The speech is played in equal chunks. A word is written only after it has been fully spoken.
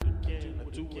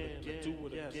Here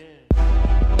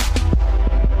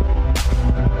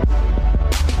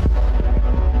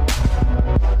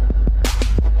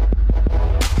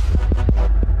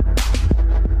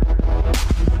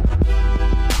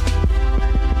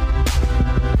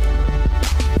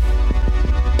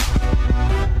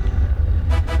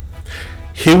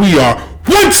we are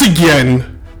once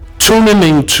again tuning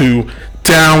into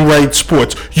Downright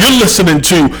Sports. You're listening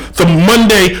to the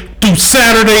Monday through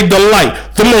Saturday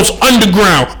Delight, the most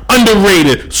underground,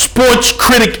 underrated sports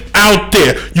critic out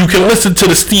there. You can listen to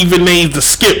the Stephen A's, the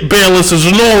Skip Baylesses,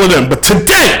 and all of them. But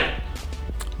today,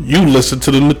 you listen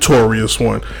to the notorious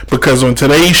one. Because on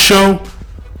today's show,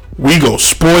 we go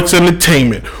sports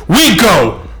entertainment. We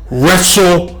go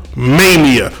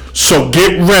WrestleMania. So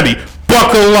get ready.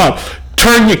 Buckle up.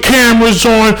 Turn your cameras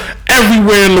on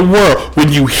everywhere in the world.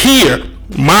 When you hear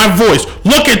my voice,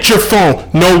 look at your phone.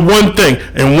 Know one thing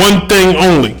and one thing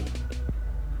only.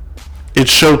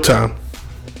 It's showtime.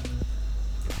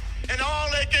 And all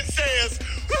they can say is,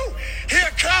 whoo,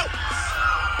 here comes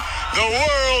the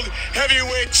World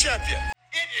Heavyweight Champion.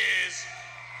 It is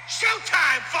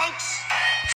showtime, folks.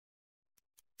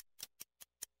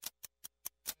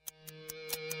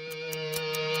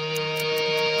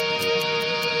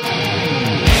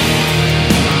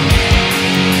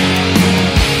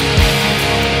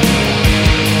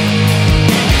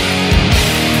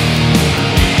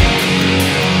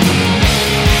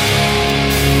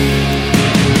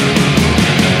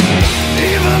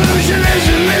 Evolution is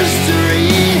a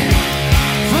mystery,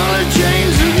 full of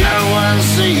chains of no one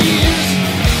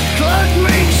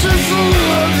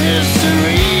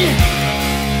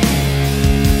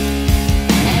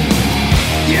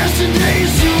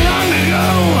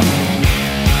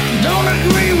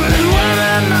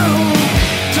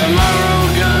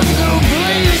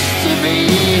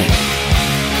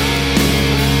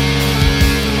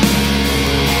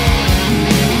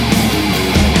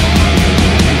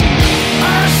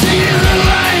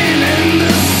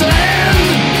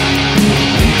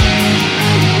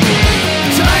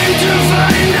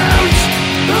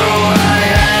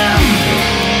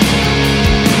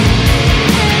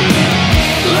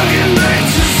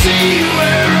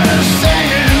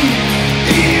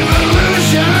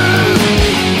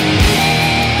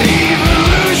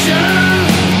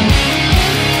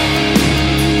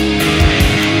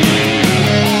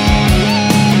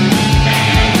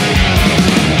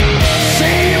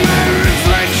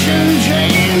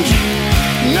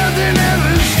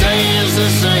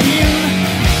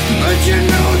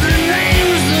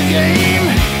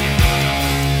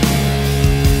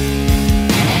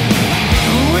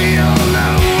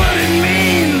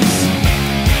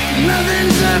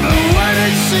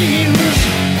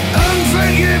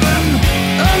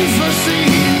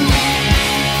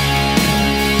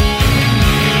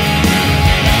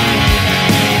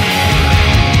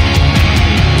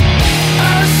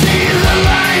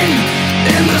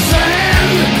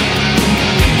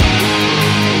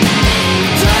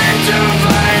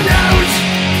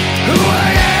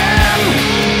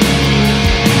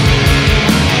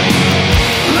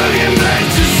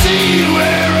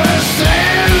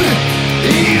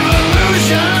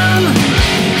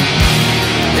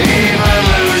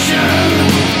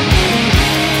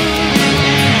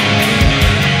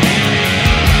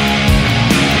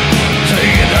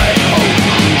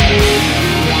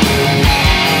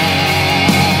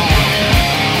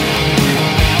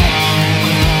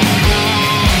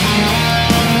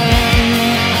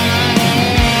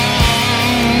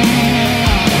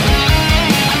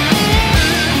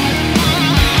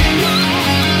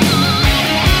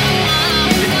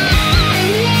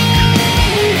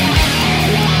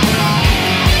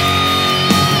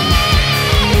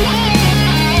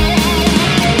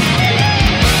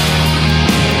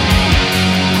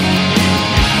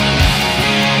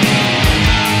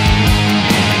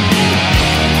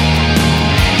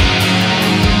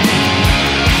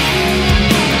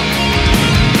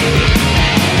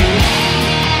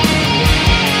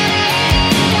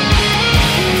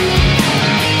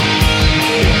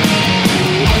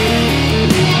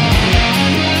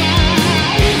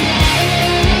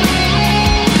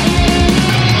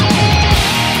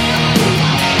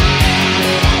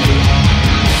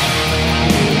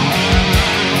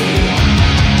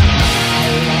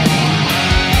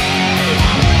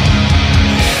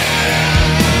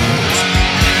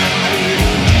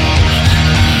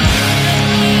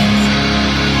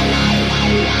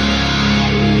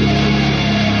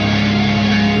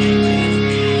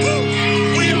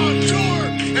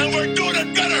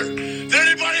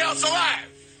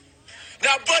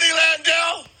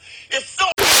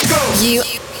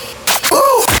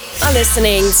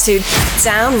to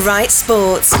Downright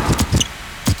Sports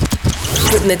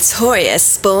with notorious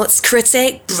sports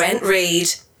critic Brent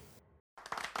Reed.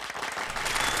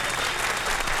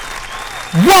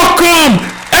 Welcome,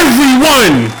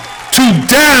 everyone, to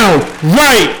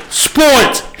Downright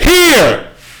Sports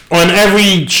here on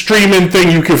every streaming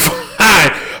thing you can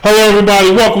find. Hello,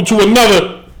 everybody. Welcome to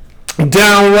another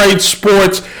Downright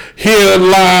Sports here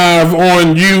live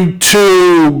on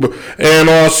YouTube and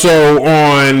also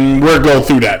on, we'll go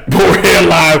through that. We're here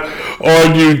live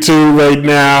on YouTube right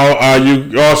now. You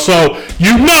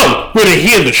know where to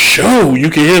hear the show. You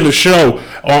can hear the show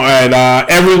on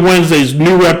every Wednesday's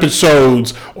new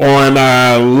episodes on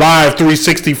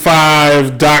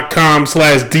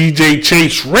live365.com/DJ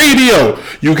Chase Radio.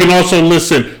 You can also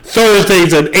listen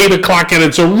Thursdays at 8 o'clock at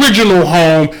its original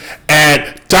home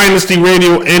at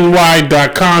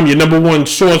DynastyRadioNY.com, your number one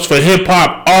source for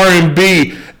hip-hop,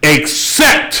 R&B,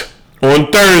 except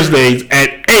on Thursdays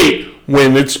at 8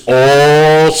 when it's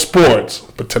all sports.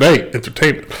 But today,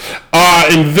 entertainment.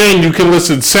 And then you can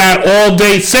listen all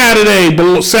day Saturday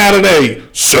belongs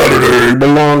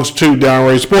to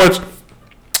Downright Sports.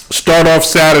 Start off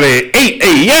Saturday at 8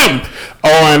 a.m.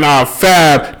 on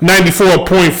Fab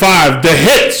 94.5, The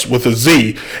Hits with a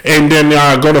Z. And then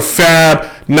go to Fab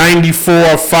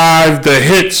 94.5, The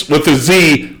Hits with a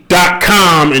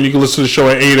Z.com, and you can listen to the show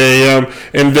at 8 a.m.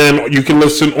 And then you can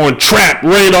listen on Trap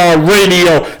Radar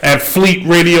Radio at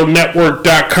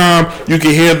FleetRadioNetwork.com. You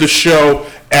can hear the show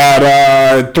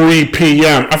at 3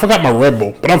 p.m. I forgot my Red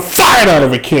Bull, but I'm fired out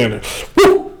of a cannon.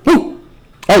 Woo, woo.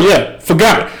 Oh, yeah,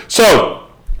 forgot it. So,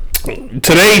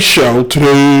 Today's show, we're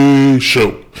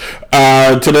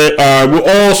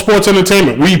all sports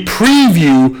entertainment. We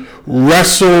preview hold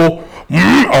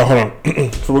on.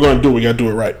 So we're going to we got to do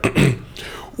it right. We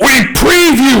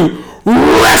preview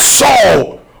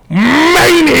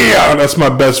WrestleMania. That's my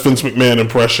best Vince McMahon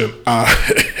impression I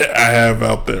have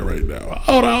out there right now.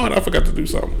 Hold on, I forgot to do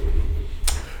something.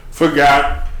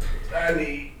 Brother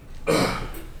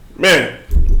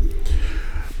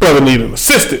need an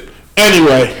assistant.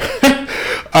 Anyway,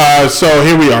 so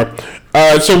here we are.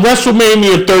 So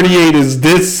WrestleMania 38 is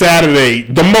this Saturday,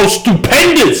 the most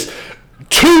stupendous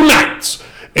 2 nights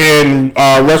in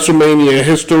WrestleMania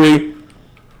history.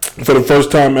 For the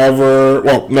first time ever,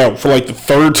 for like the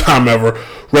third time ever,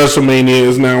 WrestleMania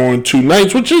is now on 2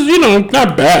 nights, which is,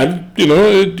 not bad.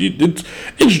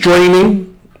 It's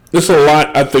draining. It's a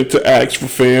lot, I think, to ask for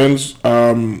fans.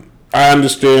 I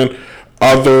understand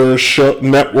other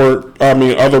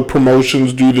other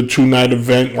promotions do the 2-night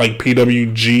event, like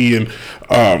PWG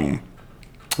and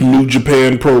New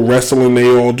Japan Pro Wrestling. They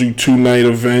all do 2-night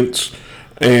events,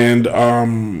 and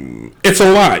it's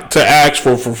a lot to ask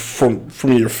for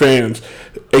from your fans,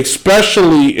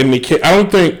 especially in the case. I don't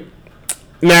think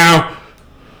now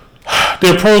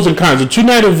there are pros and cons. The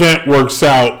 2-night event works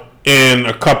out in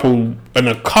a couple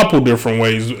different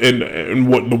ways. And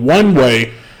what the one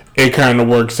way it kind of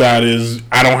works out is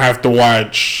I don't have to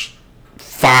watch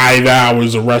 5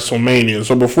 hours of WrestleMania.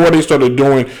 So before they started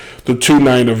doing the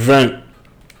 2-night event,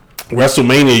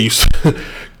 WrestleMania,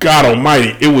 God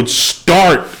almighty, it would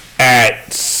start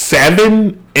at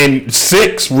 7 and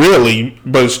 6 really,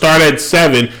 but it started at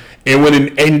 7 and would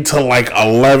end to like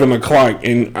 11 o'clock.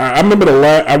 And I remember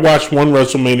I watched one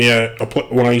WrestleMania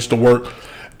when I used to work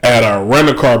at a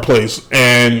rent-a-car place,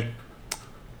 and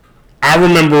I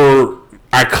remember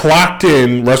I clocked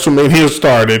in, WrestleMania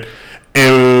started,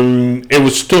 and it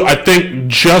was still, I think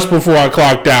just before I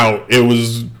clocked out, it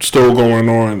was still going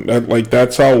on.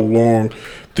 That's how long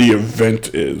the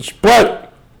event is.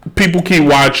 But people keep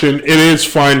watching. It is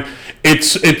fun.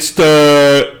 It's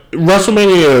the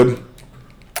WrestleMania,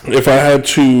 if I had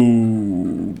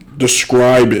to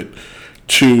describe it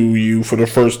to you for the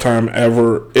first time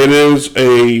ever, it is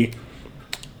a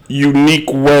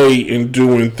unique way in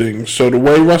doing things. So the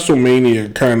way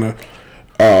WrestleMania kind of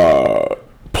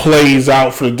plays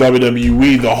out for the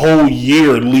WWE, the whole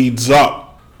year leads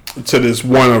up to this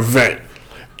one event.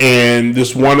 And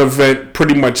this one event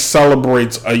pretty much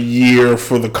celebrates a year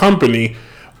for the company,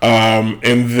 and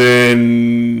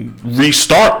then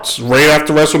restarts. Right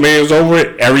after WrestleMania is over,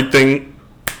 everything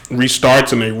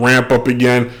restarts and they ramp up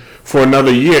again for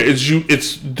another year.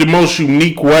 It's the most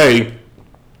unique way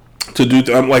to do.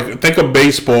 Think of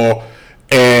baseball,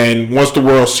 and once the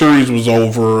World Series was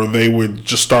over, they would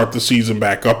just start the season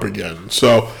back up again.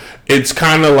 So it's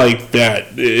kind of like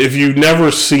that. If you've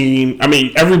never seen,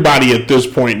 everybody at this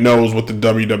point knows what the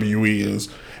WWE is.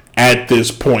 At this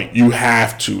point, you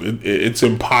have to. It's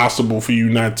impossible for you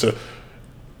not to,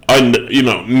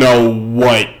 know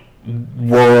what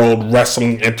World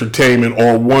Wrestling Entertainment,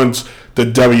 or once the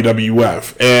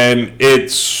WWF, and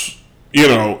it's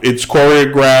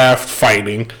choreographed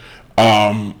fighting.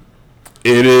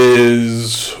 It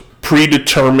is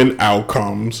predetermined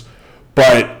outcomes,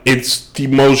 but it's the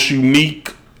most unique.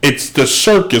 It's the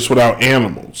circus without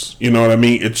animals. You know what I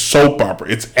mean? It's soap opera.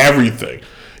 It's everything.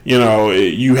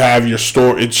 You have your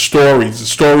story. It's stories. It's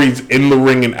stories in the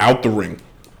ring and out the ring.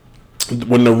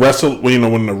 When the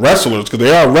wrestlers, because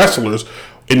they are wrestlers,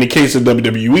 in the case of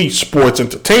WWE, sports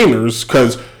entertainers,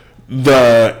 because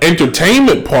the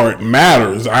entertainment part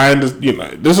matters.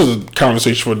 This is a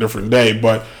conversation for a different day,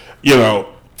 but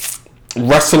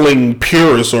wrestling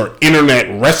purists or internet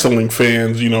wrestling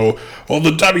fans, the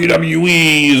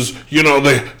WWE is,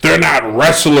 they're not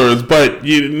wrestlers. But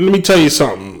let me tell you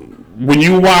something. When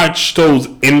you watch those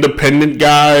independent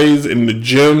guys in the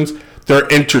gyms, they're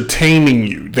entertaining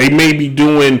you. They may be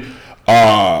doing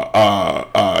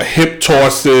hip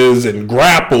tosses and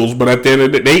grapples, but at the end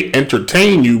of the day, they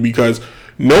entertain you, because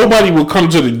nobody will come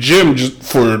to the gym just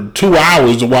for 2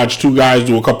 hours to watch two guys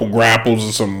do a couple grapples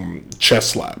and some chest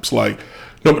slaps. Like,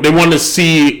 no, they want to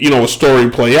see, a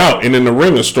story play out, and in the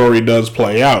ring, a story does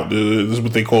play out. This is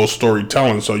what they call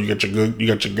storytelling. So you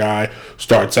got your guy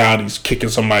starts out, he's kicking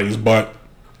somebody's butt,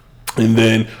 and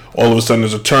then all of a sudden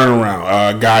there's a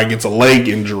turnaround. A guy gets a leg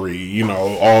injury.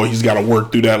 He's got to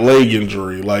work through that leg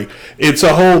injury. Like, it's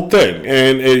a whole thing,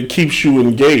 and it keeps you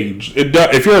engaged.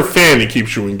 If you're a fan, it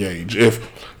keeps you engaged. If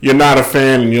you're not a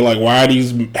fan and you're like, why are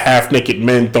these half-naked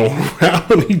men throwing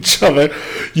around each other?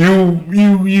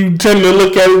 You tend to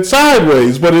look at it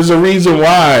sideways. But there's a reason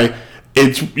why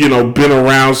it's, been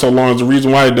around so long. There's a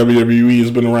reason why WWE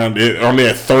has been around on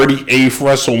their 38th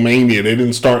WrestleMania. They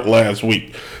didn't start last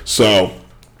week. So,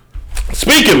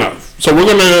 speaking of, we're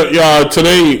going to,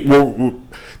 today,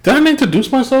 did I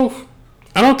introduce myself?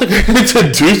 I don't think I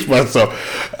introduced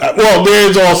myself. Well,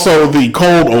 there's also the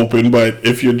cold open, but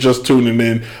if you're just tuning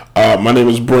in, my name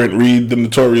is Brent Reed, the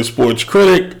Notorious Sports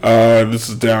Critic. This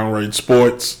is Downright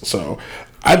Sports. So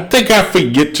I think I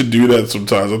forget to do that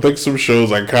sometimes. I think some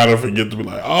shows I kind of forget to be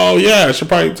like, oh yeah, I should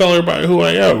probably tell everybody who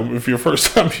I am if you're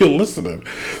first time you're listening.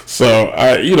 So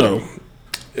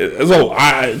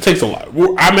it takes a lot.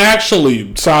 I'm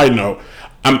actually, side note,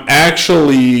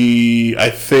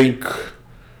 I think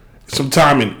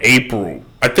sometime in April.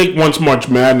 I think once March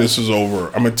Madness is over,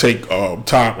 I'm gonna take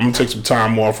time. I'm gonna take some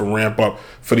time off and ramp up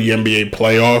for the NBA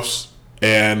playoffs.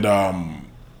 And I'm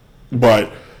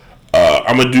gonna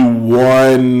do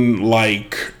one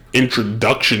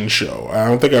introduction show. I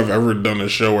don't think I've ever done a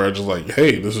show where I just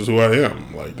hey, this is who I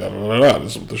am. Like da da da da.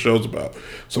 This is what the show's about.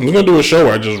 So I'm just gonna do a show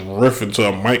where I just riff into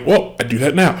a mic. Well, I do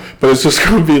that now, but it's just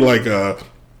gonna be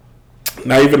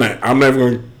not even that. I'm never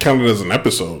going to count it as an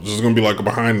episode. It's just going to be a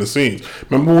behind the scenes.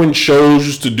 Remember when shows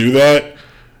used to do that?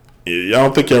 I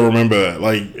don't think y'all remember that.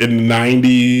 In the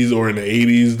 90s or in the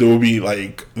 80s, there would be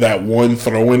that one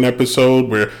throw-in episode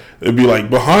where it'd be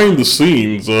behind the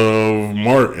scenes of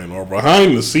Martin, or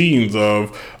behind the scenes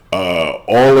of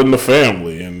All in the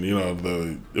Family, and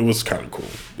it was kind of cool.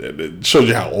 It shows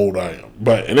you how old I am.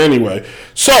 But anyway,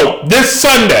 so this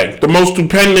Sunday,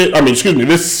 starting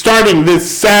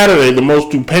this Saturday, the most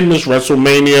stupendous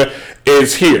WrestleMania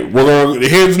is here.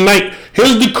 Here's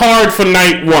the card for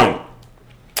night one.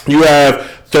 You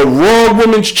have the Raw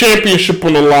Women's Championship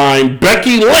on the line.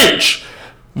 Becky Lynch,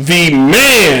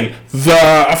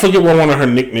 I forget what one of her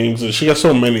nicknames is. She got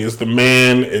so many. It's the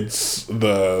man. It's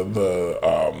the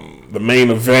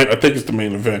main event. I think it's the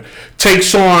main event.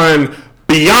 Takes on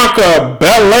Bianca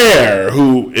Belair,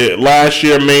 who last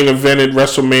year main evented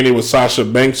WrestleMania with Sasha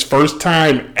Banks. First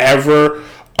time ever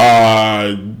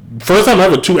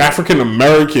two African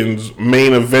Americans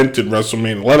main evented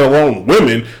WrestleMania, let alone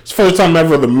women. It's the first time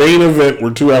ever the main event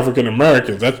were two African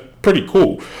Americans. That's pretty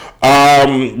cool.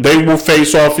 They will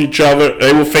face each other.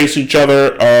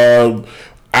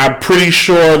 I'm pretty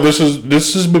sure this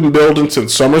has been building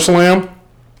since SummerSlam.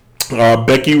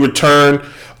 Becky returned.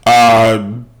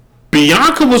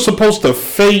 Bianca was supposed to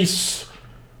face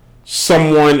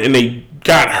someone and they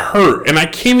got hurt, and I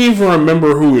can't even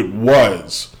remember who it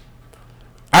was.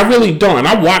 I really don't. And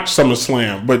I watched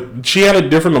SummerSlam, but she had a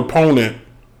different opponent.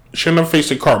 She ended up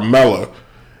facing Carmella,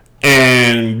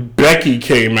 and Becky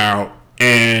came out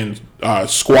and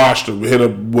squashed her, hit her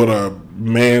with a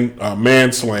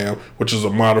man slam, which is a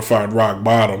modified rock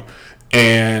bottom,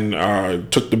 and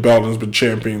took the belt and has been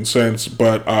champion since.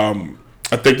 But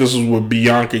I think this is where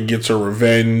Bianca gets her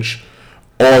revenge.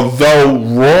 Although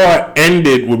Raw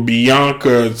ended with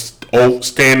Bianca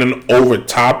standing over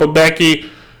top of Becky,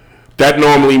 that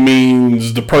normally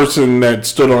means the person that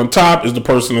stood on top is the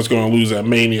person that's going to lose that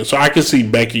Mania. So I could see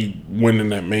Becky winning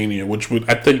that Mania, which would,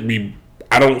 I think, be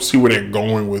I don't see where they're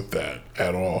going with that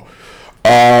at all.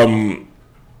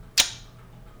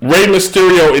 Rey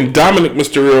Mysterio and Dominic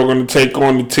Mysterio are going to take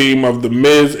on the team of The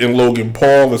Miz and Logan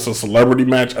Paul. It's a celebrity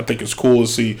match. I think it's cool to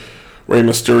see Rey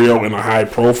Mysterio in a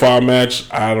high-profile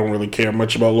match. I don't really care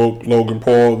much about Logan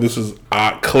Paul. This is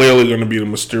clearly going to be the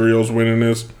Mysterios winning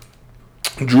this.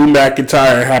 Drew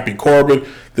McIntyre and Happy Corbin.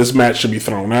 This match should be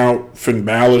thrown out. Finn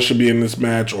Balor should be in this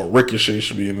match, or Ricochet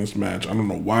should be in this match. I don't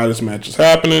know why this match is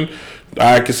happening.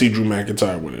 I can see Drew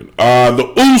McIntyre winning.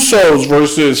 The Usos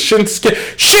versus Shinsuke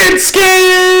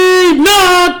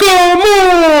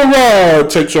Nakamura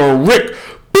takes on Rick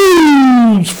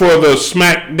Boogs for the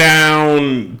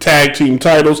SmackDown Tag Team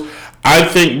titles. I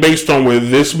think based on where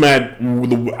this match,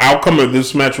 the outcome of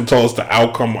this match will tell us the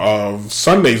outcome of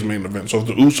Sunday's main event. So if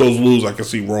the Usos lose, I can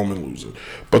see Roman losing.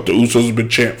 But the Usos have been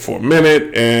champ for a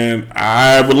minute, and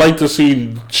I would like to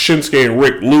see Shinsuke and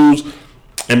Rick lose,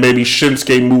 and maybe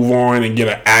Shinsuke move on and get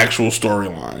an actual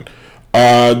storyline.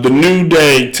 The New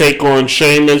Day take on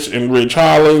Sheamus and Ridge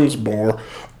Holland.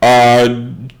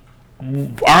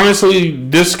 Honestly,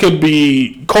 this could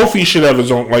be Kofi should have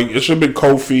his own. Like, it should have been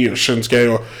Kofi or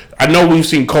Shinsuke. Or I know we've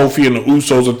seen Kofi and the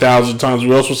Usos 1,000 times.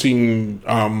 We also seen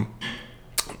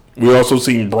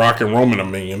Brock and Roman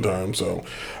 1,000,000 times. So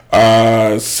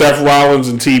Seth Rollins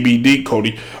and TBD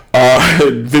Cody.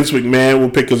 Vince McMahon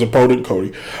will pick his opponent,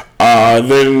 Cody.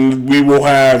 Then we will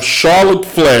have Charlotte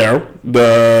Flair,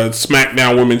 the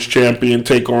SmackDown Women's Champion,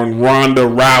 take on Ronda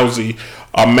Rousey.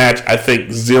 A match I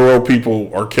think zero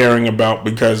people are caring about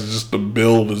because just the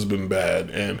build has been bad,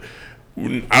 and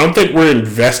I don't think we're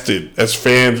invested as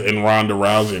fans in Ronda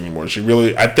Rousey anymore.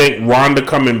 I think Ronda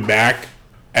coming back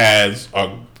as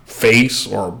a face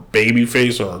or a baby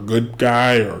face or a good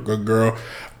guy or a good girl,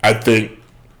 I think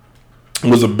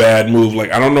was a bad move.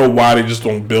 Like, I don't know why they just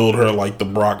don't build her like the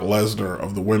Brock Lesnar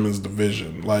of the women's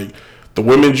division. Like, the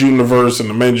women's universe and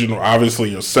the men's universe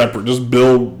obviously are separate. Just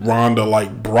build Ronda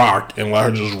like Brock and let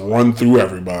her just run through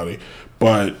everybody.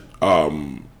 But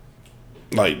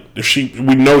like, if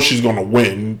we know she's gonna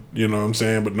win, you know what I'm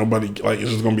saying? But nobody, like,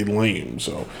 it's just gonna be lame.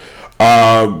 So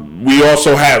we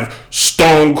also have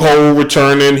Stone Cold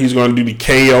returning. He's gonna do the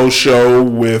KO show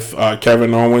with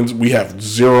Kevin Owens. We have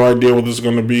zero idea what this is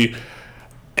gonna be.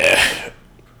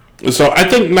 So I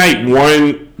think night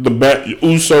one, the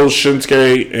Usos,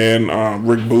 Shinsuke, and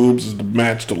Rick Boobs is the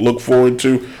match to look forward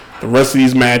to. The rest of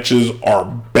these matches are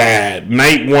bad.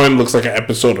 Night one looks like an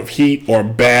episode of Heat or a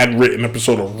bad written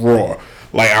episode of Raw.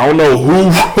 Like, I don't know who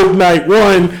wrote night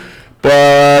one,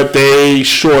 but they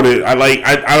shorted. I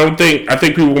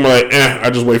think people are gonna be like, I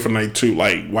just wait for night two.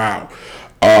 Like, wow.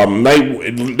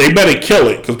 They better kill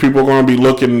it because people are gonna be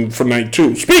looking for night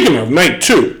two. Speaking of night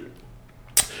two,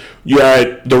 you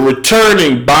got the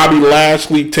returning Bobby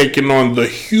Lashley taking on the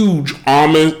huge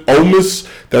Omos.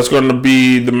 That's going to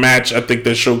be the match, I think,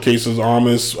 that showcases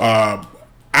Omos.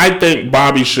 I think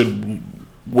Bobby should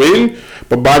win,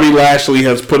 but Bobby Lashley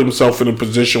has put himself in a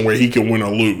position where he can win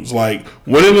or lose. Like,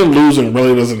 winning and losing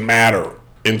really doesn't matter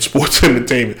in sports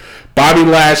entertainment. Bobby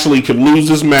Lashley could lose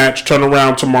this match, turn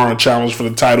around tomorrow and challenge for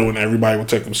the title, and everybody will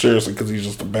take him seriously because he's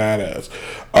just a badass.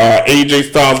 AJ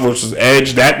Styles versus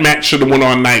Edge. That match should have went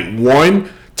on night one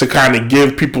to kind of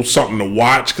give people something to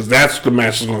watch because that's the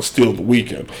match that's going to steal the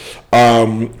weekend.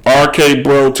 RK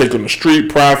Bro take on the Street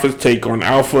Profits, take on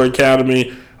Alpha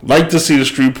Academy. Like to see the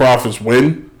Street Profits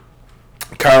win.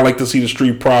 Kind of like to see the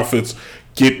Street Profits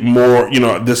get more,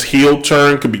 this heel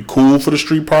turn could be cool for the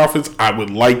Street Profits. I would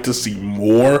like to see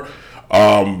more.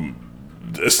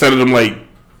 Instead of them, like,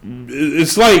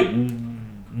 it's like,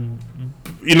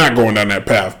 you're not going down that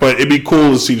path, but it'd be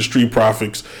cool to see the Street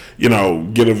Profits, get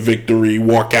a victory,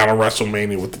 walk out of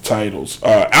WrestleMania with the titles.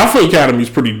 Alpha Academy is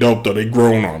pretty dope, though. They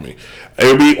grown on me. It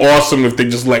would be awesome if they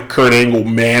just let Kurt Angle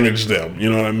manage them. You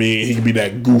know what I mean? He could be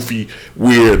that goofy,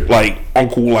 weird, like,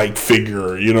 uncle-like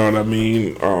figure. You know what I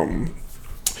mean?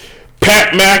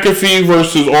 Pat McAfee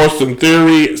versus Austin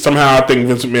Theory. Somehow I think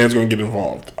Vince McMahon's going to get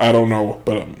involved. I don't know.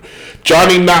 But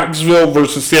Johnny Knoxville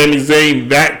versus Sami Zayn.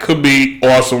 That could be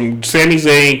awesome. Sami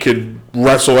Zayn could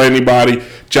wrestle anybody.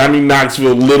 Johnny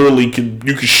Knoxville literally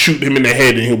you could shoot him in the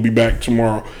head and he'll be back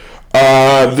tomorrow.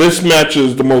 This match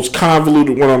is the most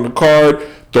convoluted one on the card.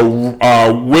 The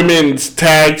Women's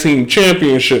Tag Team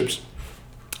Championships.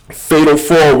 Fatal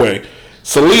 4-Way.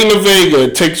 Selena Vega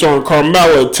takes on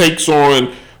Carmella, takes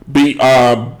on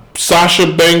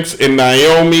Sasha Banks and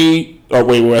Naomi. Oh,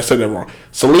 wait, I said that wrong.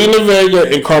 Selena Vega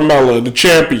and Carmella, the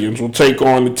champions, will take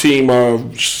on the team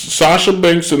of Sasha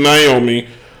Banks and Naomi,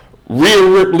 Rhea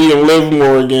Ripley and Liv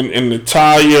Morgan, and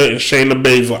Natalya and Shayna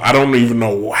Baszler. I don't even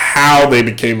know how they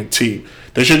became a team.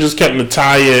 They should have just kept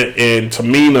Natalya and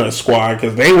Tamina squad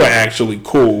because they were actually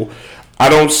cool. I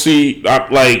don't see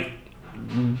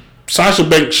Sasha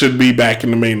Banks should be back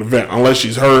in the main event unless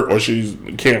she's hurt or she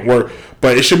can't work.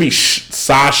 But it should be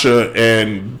Sasha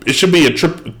and it should be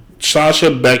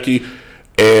Sasha, Becky,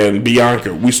 and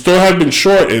Bianca. We still have been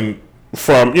shortened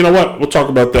from, you know what? We'll talk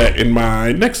about that in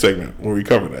my next segment when we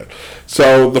cover that.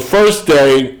 So the first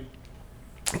day.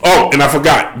 Oh, and I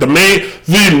forgot the main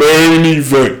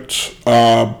event.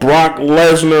 Brock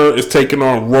Lesnar is taking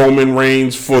on Roman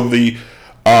Reigns for the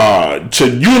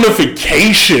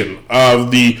unification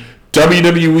of the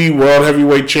WWE World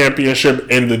Heavyweight Championship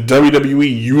and the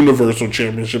WWE Universal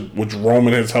Championship, which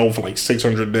Roman has held for like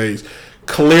 600 days.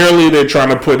 Clearly, they're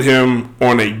trying to put him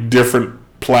on a different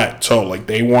plateau. Like,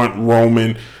 they want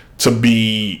Roman to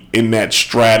be in that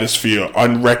stratosphere,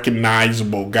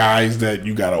 unrecognizable guys that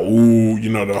you gotta,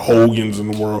 the Hogans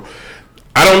in the world.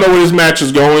 I don't know where this match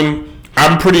is going.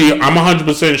 I'm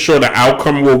 100% sure the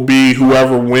outcome will be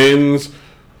whoever wins,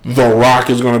 The Rock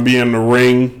is going to be in the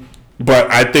ring.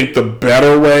 But I think the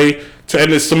better way to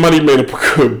end this, somebody made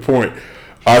a good point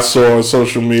I saw on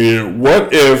social media.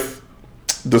 What if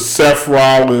the Seth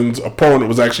Rollins opponent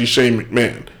was actually Shane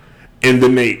McMahon? And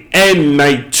then they end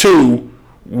night 2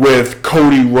 with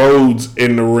Cody Rhodes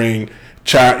in the ring,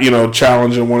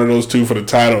 challenging one of those two for the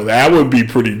title. That would be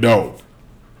pretty dope.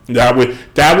 That would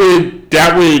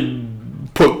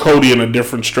put Cody in a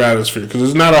different stratosphere because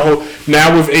it's not a whole.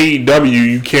 Now with AEW,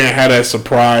 you can't have that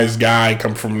surprise guy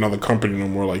come from another company no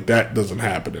more. Like, that doesn't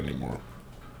happen anymore.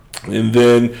 And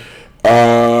then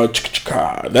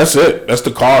that's it. That's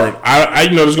the card. I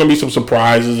know there's gonna be some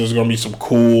surprises. There's gonna be some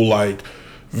cool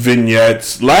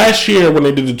vignettes. Last year when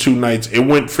they did the 2 nights, it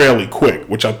went fairly quick,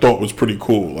 which I thought was pretty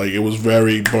cool. Like, it was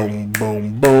very boom,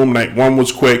 boom, boom. Night 1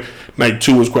 was quick. Night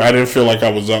 2 was quick. I didn't feel like I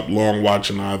was up long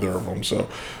watching either of them. So,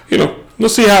 we'll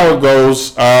see how it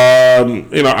goes. I'm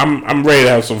ready to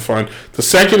have some fun.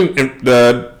 Segment 2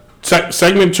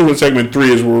 and segment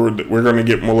 3 is where we're going to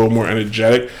get a little more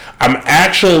energetic.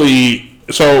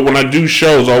 So when I do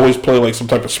shows, I always play like some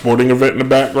type of sporting event in the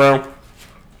background.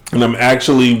 And I'm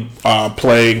actually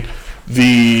playing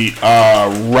the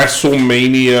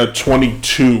WrestleMania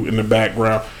 22 in the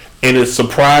background. And it's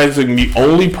surprising, the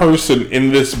only person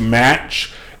in this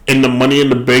match, in the Money in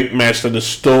the Bank match, that is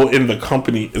still in the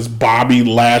company is Bobby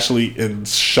Lashley and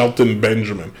Shelton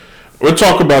Benjamin. We'll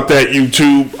talk about that,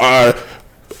 YouTube.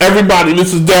 Everybody,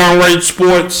 this is Downright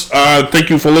Sports. Thank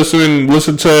you for listening.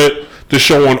 Listen to the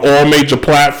show on all major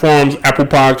platforms: Apple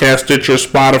Podcasts, Stitcher,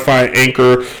 Spotify,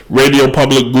 Anchor, Radio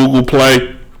Public, Google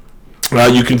Play.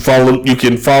 You can follow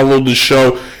the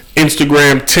show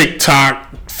Instagram,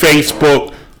 TikTok,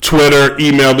 Facebook, Twitter.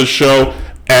 Email the show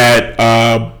at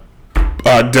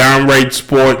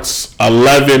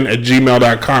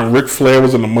downrightsports11@gmail.com. Ric Flair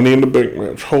was in the Money in the Bank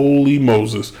match. Holy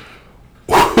Moses.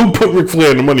 Who put Ric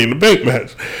Flair in the Money in the Bank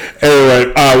match?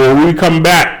 Anyway, when we come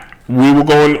back, we're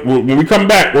going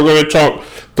to talk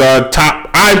the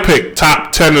top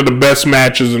 10 of the best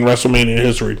matches in WrestleMania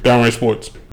history. Downright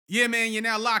Sports. Yeah, man, you're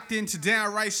now locked into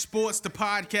Downright Sports, the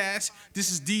podcast.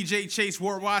 This is DJ Chase,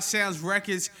 Worldwide Sounds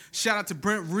Records. Shout out to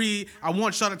Brent Reed. I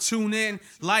want y'all to tune in,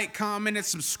 like, comment, and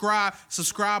subscribe.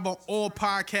 Subscribe on all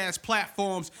podcast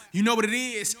platforms. You know what it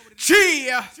is.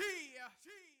 Cheer!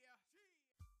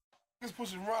 It's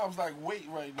pushing rhymes like weight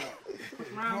right now. You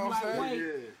know what I'm saying? Yeah.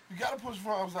 You gotta push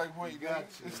rhymes like weight, man.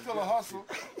 It's still a hustle.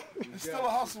 It's still a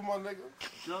hustle, my nigga.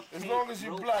 As long as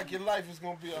you're black, your life is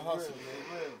gonna be a hustle,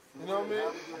 man. You know what I mean?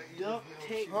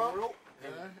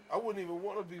 I wouldn't even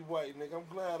want to be white, nigga. I'm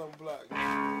glad I'm black.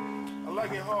 I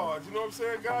like it hard. You know what I'm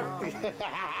saying, God? I'm for the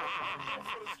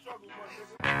struggle, my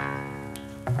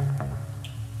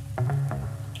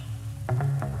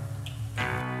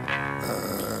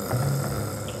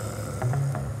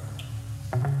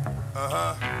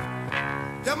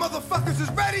Y'all motherfuckers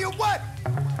is ready or what?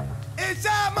 Is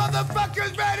y'all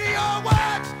motherfuckers ready or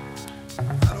what?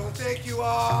 I don't think you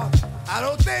are. I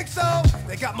don't think so.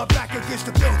 They got my back against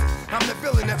the building. I'm the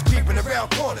villain that's creeping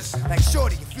around corners. Like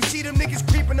Shorty, if you see them niggas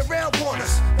creeping around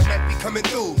corners, they might be coming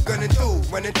through, gunning through,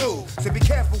 running through. So be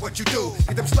careful what you do,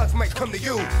 cause them slugs might come to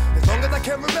you. As long as I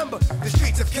can remember, the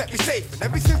streets have kept me safe. And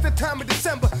ever since the time of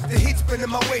December, the heat's been in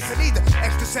my waist. I need an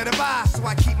extra set of eyes, so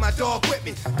I keep my dog with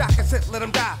me. Doctor said let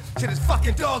him die, shit, his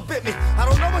fucking dog bit me. I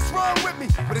don't know what's wrong with me,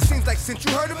 but it seems like since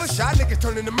you heard of us, y'all niggas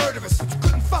turning to murderers. But you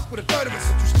couldn't fuck with a third of us,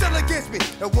 but you still against me.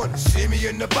 They wanna see me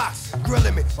in the box,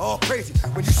 grilling me all crazy.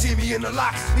 When you see me in the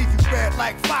locks, leave you red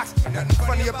like Fox. Ain't nothing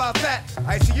funny about that.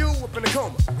 I see you up in a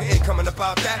coma, it ain't coming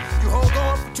about that. You hold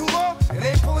on for too long, and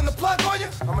ain't pulling the plug on you.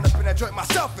 I'm gonna up in that joint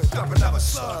myself and dump another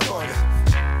slug on you.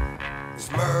 It's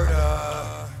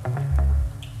murder.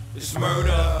 It's murder,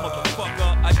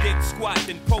 motherfucker. I dig squat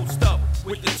then post up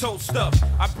with the toast up.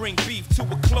 I bring beef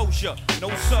to a closure.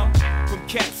 Know some? From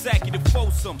Capsaki to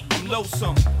Folsom, I'm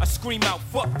loathsome. I scream out,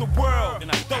 fuck the world, and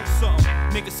I throw some.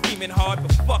 Niggas scheming hard,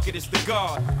 but fuck it, it's the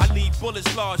guard. I leave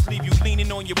bullets large, leave you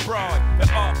leaning on your broad.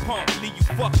 The R pump, leave you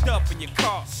fucked up in your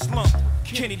car slumped.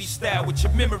 Kennedy style with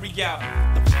your memory out.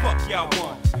 The fuck y'all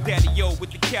want? Daddy-o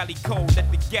with the Cali code. Let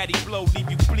the gaddy blow,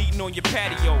 leave you bleeding on your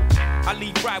patio. I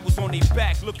leave rivals on their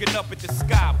back, looking up at the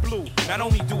sky blue. Not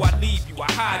only do I leave you,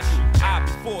 I hide you. I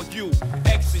before you,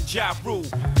 X and Ja Rule.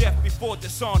 Death before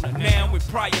dishonor, now and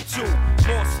prior to.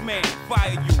 Boss man,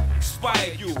 fire you,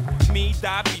 expire you. Me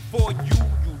die before you.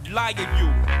 Liar you,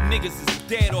 niggas is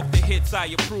dead off the hits I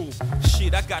approve.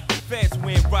 Shit, I got the feds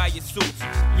wearing riot suits.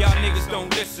 Y'all niggas don't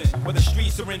listen, where the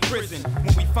streets are in prison.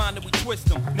 When we find it, we twist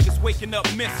them. Niggas waking up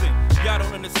missing. Y'all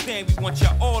don't understand, we want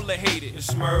y'all all to hate it.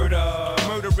 It's murder,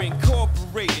 murder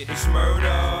incorporated. It's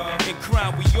murder, in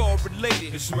crime we all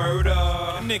related. It's murder,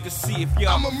 niggas see if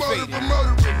y'all I'm a murderer,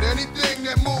 murdering anything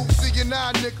that moves. See you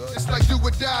now, nigga. It's like do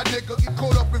or die, nigga. Get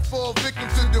caught up and fall victim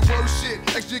to the worst shit.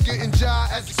 Extra getting Ja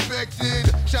as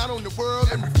expected. Shot on the world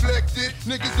and reflect it.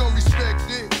 Niggas don't respect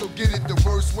it, so get it the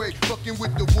worst way. Fucking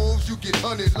with the wolves, you get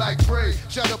hunted like prey.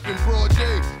 Shot up in broad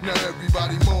day, now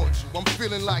everybody mourns you. I'm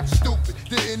feeling like stupid.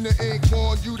 Didn't the ink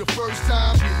warn you the first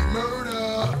time? Be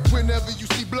murder. Whenever you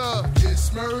see blood,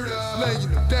 it's murder.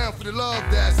 Laying them down for the love,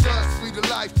 that's us. We the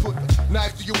life, put the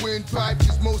knife to your windpipe.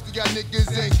 Cause most of y'all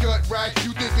niggas ain't cut right.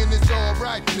 You thinking it's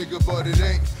alright, nigga, but it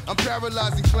ain't. I'm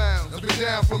paralyzing clowns, I've been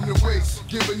down from the waist.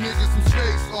 Give a nigga some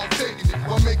space, I'm taking it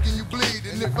while making you bleed.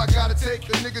 And if I gotta take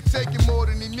a nigga taking more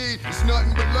than he need, it's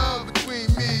nothing but love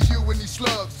between me, you, and these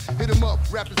slugs. Hit him up,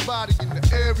 wrap his body in the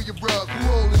area rug. Who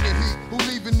holding the heat? Who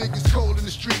leaving niggas cold in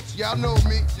the streets? Y'all know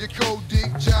me, your code D,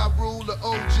 Ja Rule, the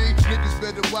OG. Niggas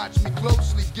better watch me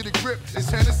closely, get a grip. It's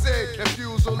Hennessy that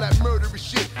fuels all that murderous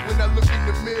shit. When I look in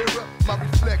the mirror, my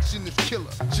reflection is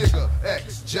killer. Jigger,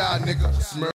 X, Ja nigga,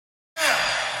 smurf.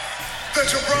 The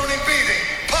jabroni beating,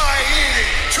 pie eating,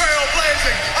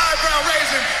 trailblazing, eyebrow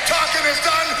raising, talking is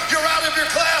done, you're out of your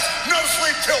class, no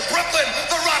sleep till Brooklyn,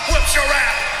 The Rock whips your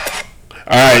ass.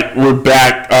 Alright, we're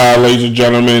back, ladies and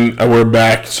gentlemen, we're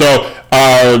back. So,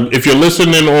 if you're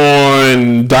listening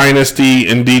on Dynasty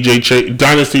and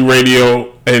Dynasty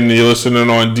Radio, and you're listening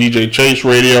on DJ Chase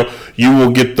Radio, you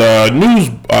will get the news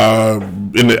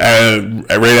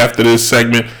right after this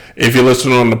segment. If you're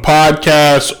listening on the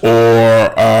podcast or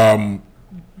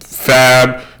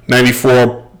Fab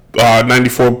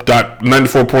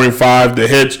 94.5 The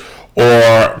Hits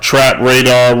or Trap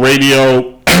Radar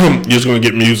Radio, you're just going to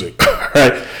get music.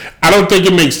 Right? I don't think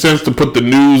it makes sense to put the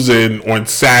news in on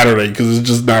Saturday because it's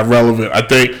just not relevant. I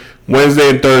think Wednesday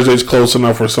and Thursday is close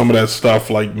enough where some of that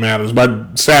stuff like matters. By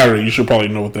Saturday, you should probably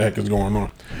know what the heck is going on.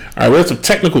 All right, we had some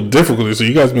technical difficulties, so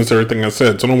you guys missed everything I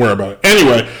said, so don't worry about it.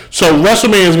 Anyway, so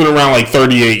WrestleMania has been around like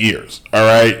 38 years, all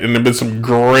right? And there have been some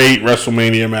great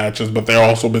WrestleMania matches, but there have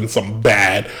also been some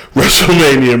bad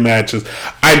WrestleMania matches.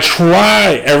 I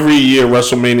try every year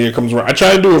WrestleMania comes around. I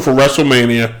try to do it for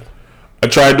WrestleMania. I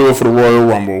try to do it for the Royal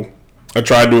Rumble. I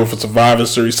try to do it for Survivor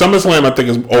Series. SummerSlam, I think,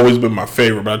 has always been my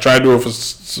favorite, but I try to do it for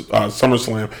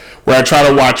SummerSlam, where I try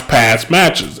to watch past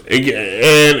matches. And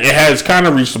it has kind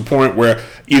of reached the point where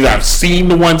either I've seen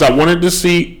the ones I wanted to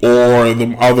see, or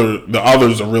the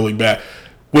others are really bad.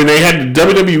 When they had the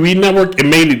WWE Network, it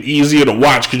made it easier to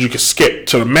watch because you could skip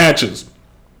to the matches.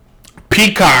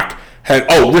 Peacock had,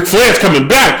 Ric Flair's coming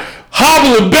back,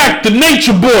 hobbling back, the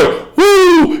Nature Boy,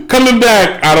 woo, coming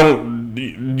back.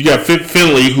 You got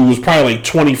Finley, who was probably like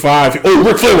 25.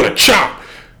 Ric Flair with a chop.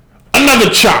 Another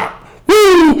chop.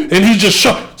 Woo! And he's just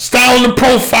styling and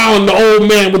profiling the old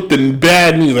man with the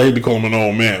bad knees. I hate to call him an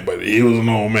old man, but he was an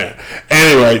old man.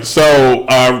 Anyway, so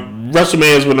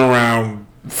WrestleMania has been around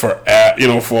for a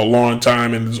long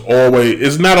time, and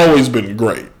it's not always been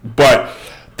great. But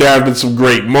there have been some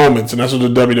great moments, and that's what the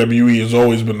WWE has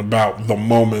always been about, the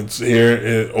moments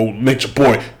here. Nature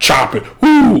Boy chopping.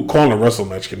 Woo! Calling a wrestling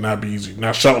match cannot be easy.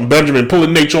 Now Shelton Benjamin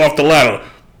pulling Nature off the ladder.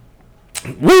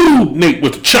 Woo! Nate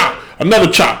with the chop.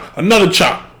 Another chop. Another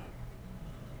chop.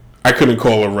 I couldn't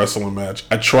call a wrestling match.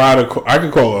 I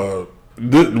could call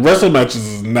wrestling matches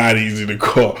is not easy to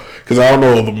call because I don't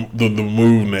know the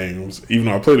move names. Even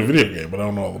though I played a video game, but I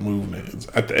don't know all the move names.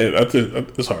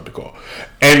 It's hard to call.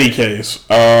 Any case,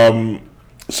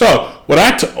 so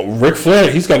Ric Flair,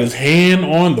 he's got his hand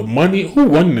on the money. Who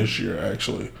won this year,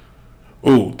 actually?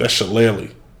 Ooh, that's Shillelagh.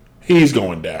 He's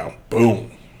going down.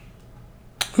 Boom.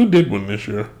 Who did win this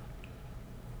year?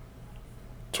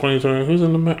 2020. Who's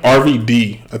in the match?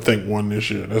 RVD, I think, won this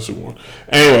year. That's who won.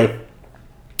 Anyway,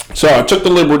 So I took the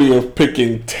liberty of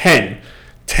picking 10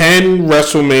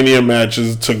 WrestleMania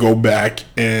matches to go back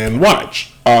and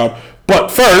watch. But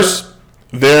first,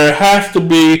 there has to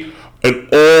be an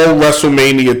all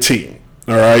WrestleMania team.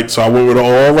 All right, so I went with an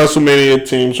all WrestleMania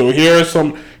team. So here's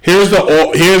the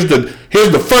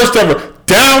first ever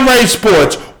Downright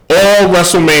Sports all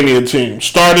WrestleMania team,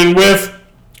 starting with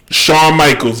Shawn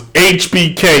Michaels,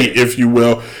 HBK, if you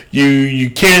will. You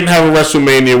can't have a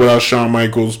WrestleMania without Shawn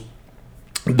Michaels.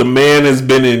 The man has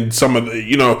been in some of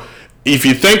the, if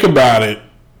you think about it,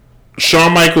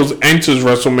 Shawn Michaels enters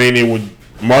WrestleMania with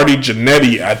Marty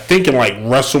Jannetty, I think in like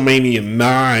WrestleMania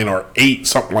 9 or 8,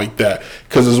 something like that.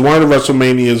 Because it's one of the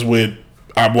WrestleManias with,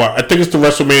 I think it's the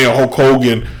WrestleMania Hulk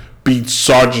Hogan beats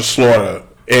Sergeant Slaughter.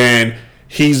 And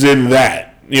he's in that.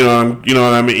 You know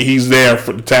what I mean? He's there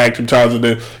for the tag team titles, and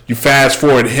then you fast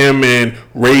forward him and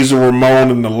Razor Ramon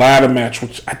in the ladder match,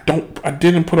 which I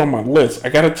didn't put on my list. I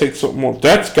gotta take something off.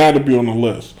 That's gotta be on the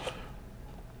list.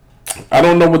 I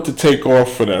don't know what to take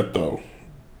off for that though.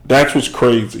 That's what's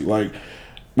crazy. Like,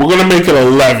 we're gonna make it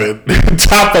 11,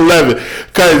 top 11,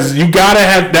 because you gotta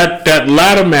have that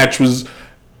ladder match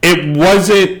it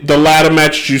wasn't the ladder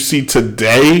match you see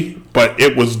today. But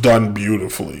it was done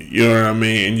beautifully. You know what I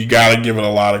mean? And you got to give it a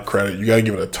lot of credit. You got to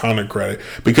give it a ton of credit.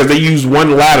 Because they used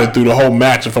one ladder through the whole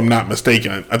match, if I'm not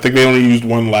mistaken. I think they only used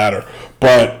one ladder.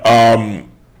 But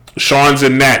Shawn's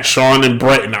in that. Shawn and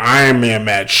Bret in the Iron Man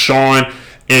match. Shawn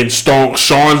and Stone.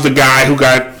 Shawn's the guy who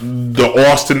got the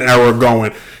Austin era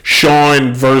going.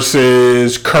 Shawn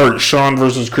versus Kurt. Shawn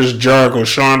versus Chris Jericho.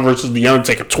 Shawn versus The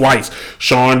Undertaker twice.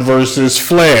 Shawn versus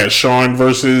Flair. Shawn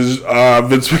versus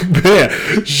Vince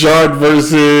McMahon. Shawn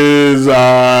versus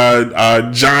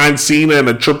John Cena and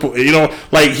a triple.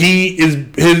 Like he is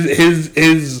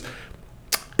his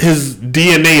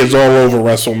DNA is all over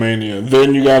WrestleMania.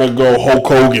 Then you gotta go Hulk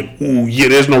Hogan. Ooh, yeah,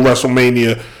 there's no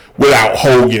WrestleMania without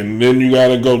Hogan. Then you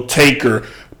gotta go Taker,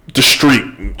 The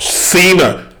Streak,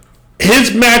 Cena.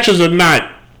 His matches are not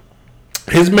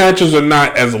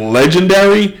as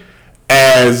legendary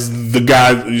as the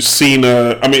guys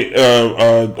Cena.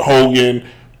 Hogan,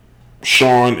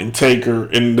 Shawn, and Taker,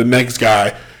 and the next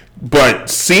guy. But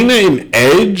Cena and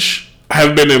Edge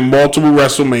have been in multiple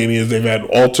WrestleManias. They've had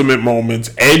ultimate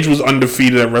moments. Edge was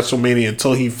undefeated at WrestleMania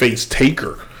until he faced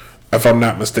Taker, if I'm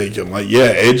not mistaken.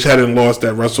 Edge hadn't lost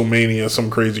at WrestleMania, some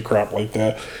crazy crap like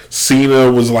that. Cena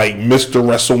was like Mr.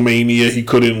 WrestleMania. He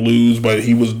couldn't lose, but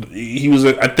he was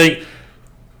I think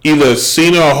either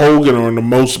Cena or Hogan are in the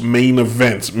most main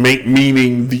events,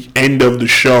 meaning the end of the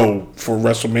show for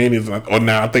WrestleMania. Or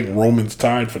now I think Roman's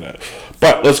tied for that.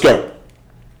 But let's go.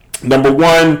 Number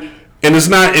one, and it's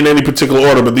not in any particular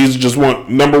order, but these are just one.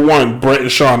 Number one, Bret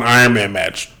and Shawn Iron Man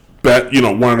match.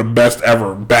 One of the best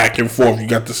ever, back and forth. You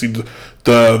got to see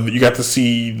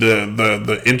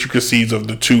the intricacies of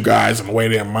the two guys and the way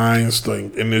their minds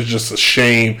think, and it's just a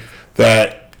shame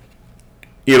that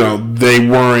they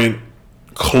weren't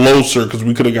closer, because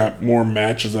we could have got more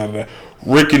matches out of that.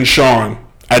 Rick and Shawn,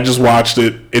 I just watched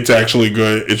it. It's actually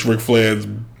good. It's Ric Flair's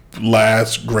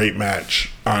last great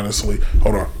match, honestly.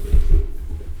 Hold on.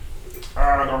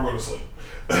 I'm going to sleep.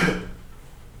 I'm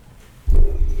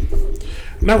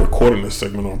not recording this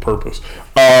segment on purpose.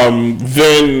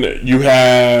 Then you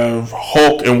have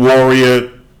Hulk and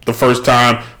Warrior, the first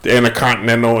time the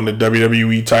Intercontinental and the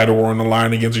WWE title were on the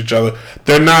line against each other.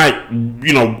 They're not,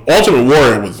 Ultimate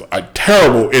Warrior was a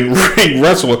terrible in-ring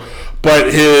wrestler,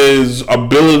 but his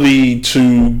ability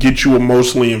to get you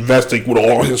emotionally invested with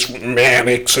all his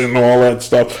romantics and all that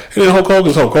stuff. And then Hulk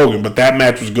Hogan's Hulk Hogan, but that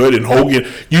match was good. And Hogan,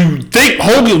 you think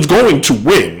Hogan's going to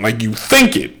win. Like, you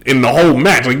think it in the whole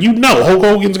match. Like, Hulk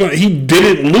Hogan's going to, he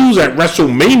didn't lose at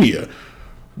WrestleMania.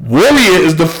 Warrior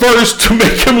is the first to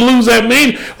make him lose at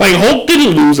Mania. Like, Hulk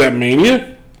didn't lose at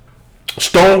Mania.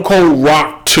 Stone Cold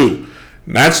Rock 2.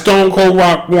 Not Stone Cold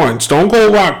Rock 1. Stone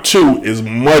Cold Rock 2 is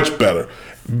much better.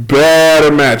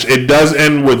 Better match. It does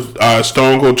end with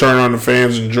Stone Cold turning on the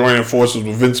fans and joining forces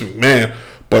with Vince McMahon,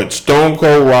 but Stone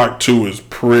Cold Rock 2 is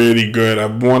pretty good. I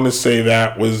want to say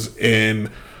that was in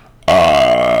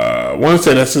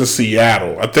that's in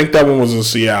Seattle. I think that one was in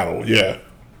Seattle. Yeah.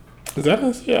 Is that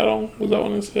in Seattle? Was that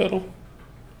one in Seattle?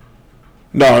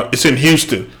 No, it's in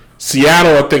Houston.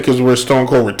 Seattle, I think, is where Stone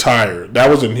Cold retired. That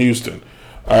was in Houston.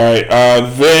 All right.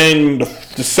 Then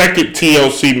the second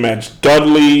TLC match,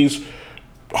 Dudley's,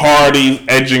 Hardy,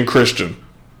 Edge, and Christian.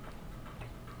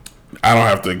 I don't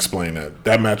have to explain that.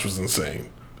 That match was insane.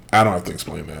 I don't have to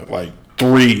explain that. Like,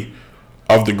 3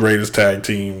 of the greatest tag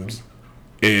teams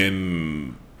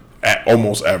in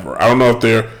almost ever. I don't know if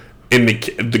they're in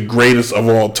the greatest of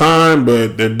all time,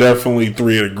 but they're definitely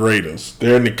 3 of the greatest.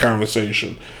 They're in the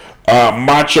conversation.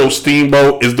 Macho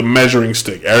Steamboat is the measuring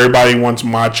stick. Everybody wants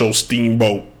Macho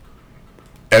Steamboat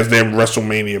as their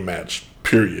WrestleMania match.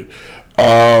 Period.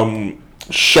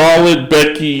 Charlotte,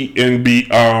 Becky, and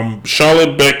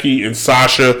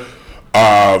Sasha.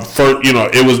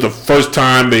 It was the first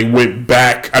time they went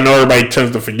back. I know everybody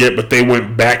tends to forget, but they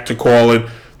went back to calling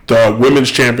the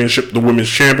women's championship. The women's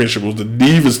championship was the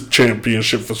Divas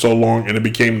Championship for so long, and it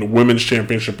became the women's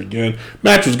championship again.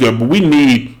 Match was good, but we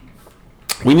need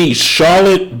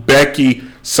Charlotte, Becky,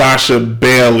 Sasha,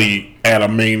 Bayley at a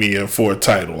Mania for a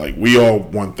title. Like, we all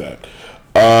want that.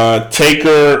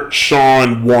 Taker,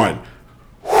 Shawn won.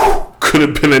 Could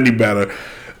have been any better.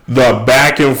 The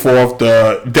back and forth,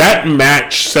 that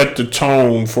match set the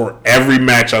tone for every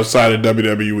match outside of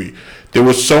WWE. There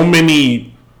were so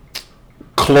many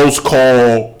close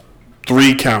call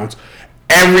 3 counts.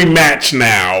 Every match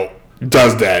now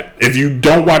does that. If you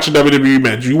don't watch a WWE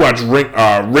match, you watch Ring of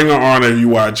Honor, if you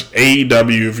watch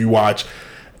AEW, if you watch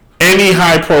any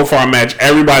high profile match,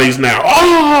 everybody's now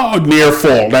near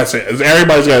fall. That's it.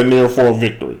 Everybody's got a near fall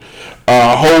victory.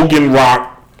 Hogan, Rock.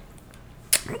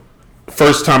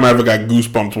 First time I ever got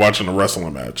goosebumps watching a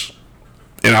wrestling match.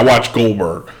 And I watched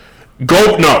Goldberg.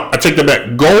 I take that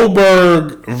back.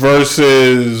 Goldberg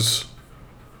versus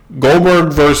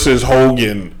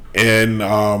Hogan in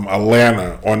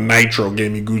Atlanta on Nitro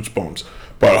gave me goosebumps.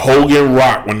 But Hogan,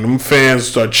 Rock, when them fans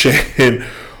start chanting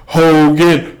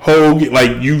Hogan,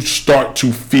 like, you start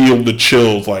to feel the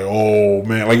chills. Like, oh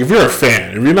man. Like, if you're a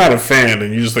fan, if you're not a fan,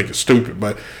 then you just think it's stupid.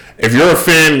 But if you're a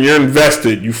fan and you're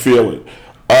invested, you feel it.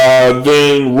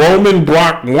 Then Roman,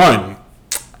 Brock won.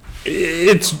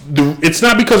 It's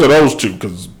not because of those two,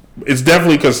 because it's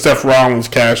definitely because Seth Rollins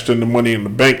cashed in the Money in the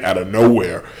Bank out of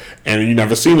nowhere, and you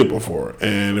never seen it before,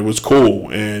 and it was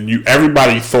cool. And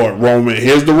everybody thought Roman.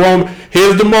 Here's the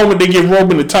moment they give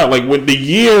Roman the title. Like, when the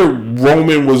year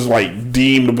Roman was like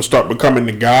deemed to start becoming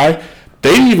the guy,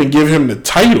 they didn't even give him the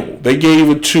title. They gave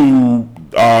it to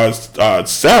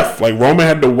Seth. Like, Roman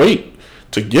had to wait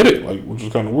to get it, like, which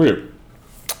was kind of weird.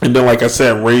 And then, like I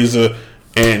said, Razor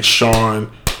and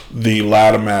Shawn, the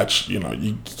ladder match, you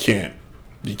can't.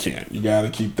 You got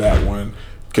to keep that one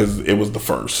because it was the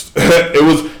first. It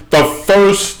was the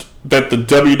first that the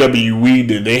WWE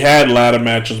did. They had ladder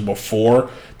matches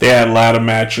before. They had ladder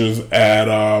matches at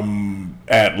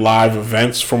live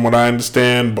events, from what I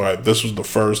understand. But this was the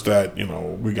first that,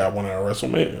 we got one at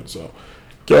WrestleMania. So,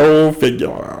 go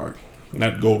figure.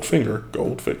 Not Goldfinger.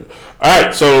 All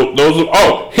right, so those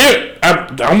are...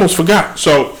 I almost forgot.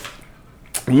 So,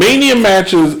 Mania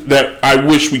matches that I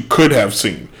wish we could have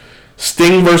seen.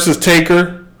 Sting versus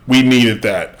Taker, we needed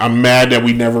that. I'm mad that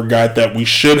we never got that. We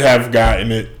should have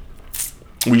gotten it.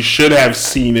 We should have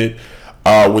seen it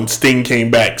when Sting came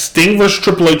back. Sting versus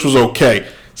Triple H was okay.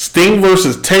 Sting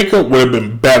versus Taker would have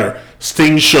been better.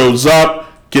 Sting shows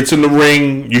up, gets in the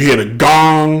ring, you hear the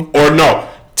gong. Or no,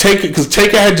 Taker, because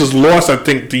Taker had just lost, I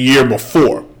think, the year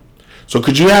before. So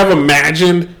could you have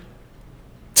imagined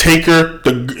Taker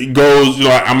goes,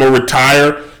 I'm going to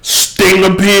retire. Sting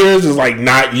appears, is like,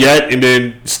 not yet. And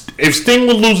then if Sting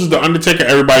loses to Undertaker,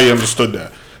 everybody understood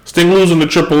that. Sting losing to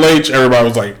Triple H, everybody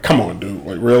was like, come on, dude.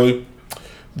 Like, really?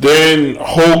 Then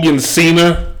Hogan,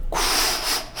 Cena.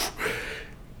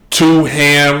 2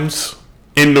 hams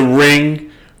in the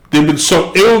ring.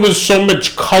 It was so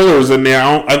much colors in there.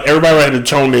 Everybody had to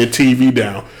tone their TV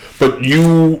down. But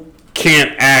you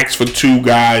can't ask for 2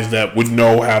 guys that would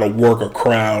know how to work a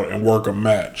crowd and work a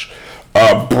match.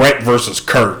 Brett versus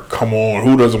Kurt. Come on,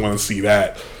 who doesn't want to see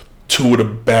that? 2 of the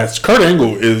best. Kurt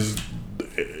Angle's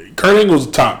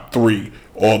top 3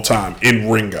 all time in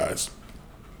ring guys.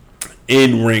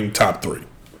 In ring top 3.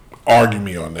 Argue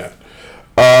me on that.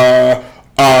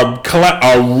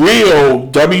 A real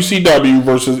WCW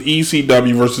versus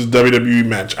ECW versus WWE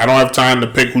match. I don't have time to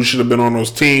pick who should have been on those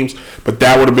teams, but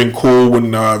that would have been cool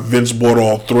when Vince bought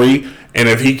all 3. And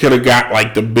if he could have got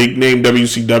like the big name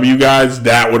WCW guys,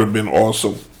 that would have been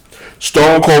awesome.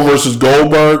 Stone Cold versus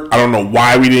Goldberg. I don't know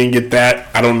why we didn't get that.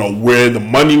 I don't know where the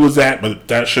money was at, but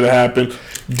that should have happened.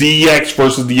 DX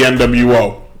versus the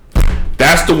NWO.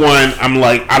 That's the one I'm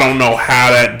like, I don't know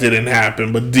how that didn't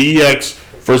happen, but DX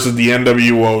versus the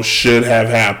NWO should have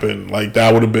happened. Like,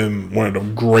 that would have been one of the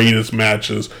greatest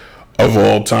matches of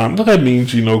all time. Look at me,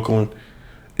 Gene Okerlund.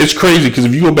 It's crazy because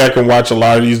if you go back and watch a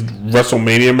lot of these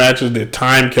WrestleMania matches, they're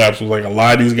time capsules. Like, a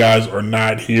lot of these guys are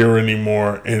not here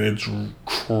anymore, and it's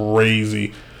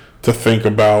crazy to think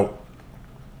about.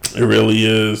 It really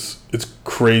is. It's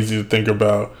crazy to think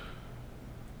about.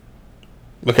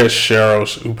 Look at Cheryl,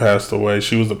 who passed away.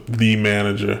 She was the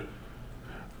manager.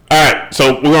 All right,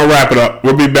 so we're going to wrap it up.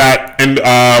 We'll be back, and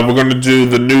we're going to do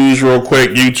the news real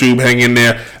quick. YouTube, hang in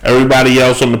there. Everybody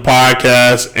else on the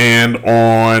podcast and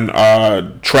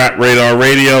on Trap Radar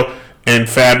Radio and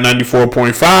Fab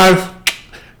 94.5,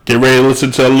 get ready to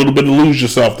listen to a little bit of Lose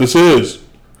Yourself. This is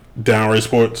Downright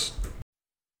Sports.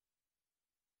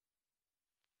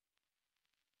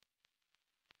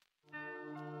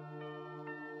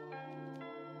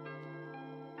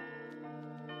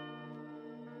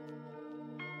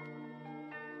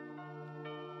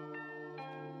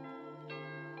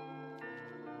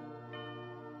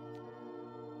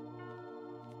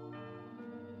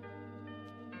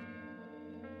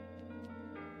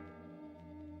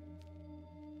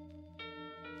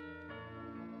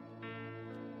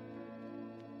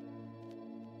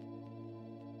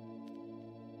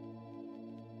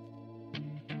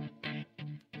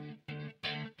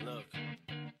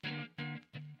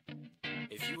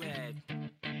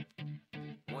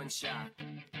 Shot,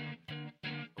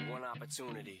 one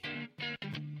opportunity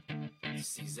to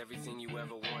seize everything you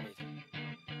ever wanted in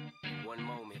one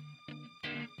moment.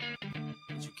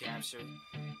 Did you capture it?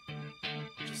 Or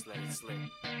just let it slip?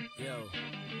 Yo,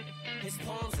 his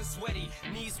palms are sweaty,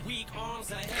 knees weak,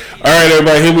 arms are heavy. All right,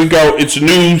 everybody, here we go. It's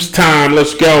news time.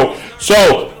 Let's go.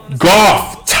 So,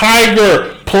 golf.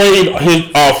 Tiger played his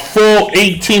full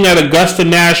 18 at Augusta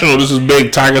National. This is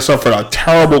big. Tiger suffered a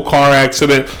terrible car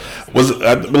accident.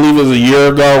 I believe it was a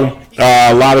year ago.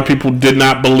 A lot of people did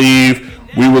not believe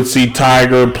we would see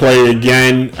Tiger play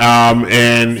again.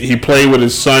 And he played with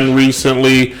his son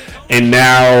recently, and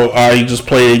now he just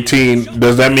played 18.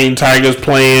 Does that mean Tiger's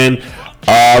playing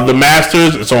the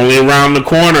Masters? It's only around the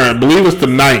corner. I believe it's the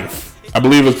 9th.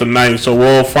 So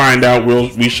we'll find out.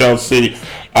 We shall see.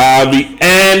 The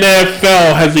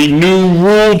NFL has a new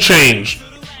rule change.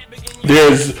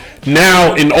 There's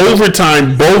now in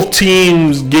overtime, both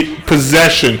teams get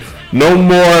possession. No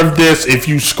more of this. If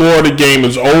you score, the game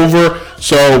is over.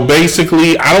 So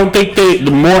basically, I don't think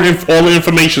all the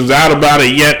information's out about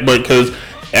it yet, but because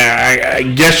I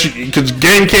guess because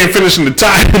game can't finish in the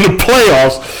tie in the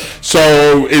playoffs,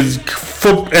 so is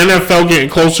NFL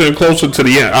getting closer and closer to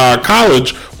the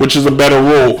college, which is a better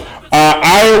rule.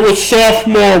 Iowa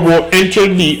sophomore will enter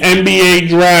the NBA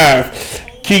draft.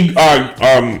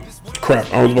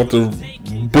 I was about to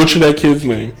butcher that kid's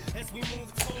name.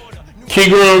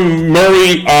 Keegan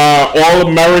Murray,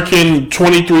 All-American,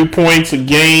 23 points a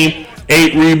game,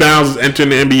 8 rebounds, is entering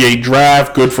the NBA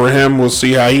draft. Good for him. We'll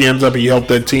see how he ends up. He helped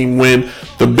that team win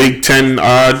the Big Ten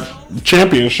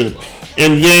championship.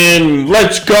 And then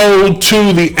let's go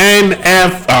to the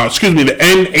the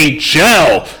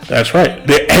NHL. That's right,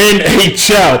 the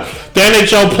NHL. The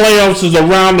NHL playoffs is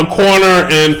around the corner,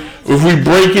 and if we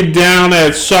break it down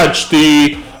as such,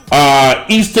 the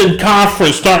Eastern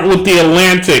Conference, starting with the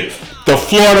Atlantic, the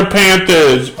Florida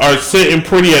Panthers are sitting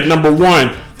pretty at number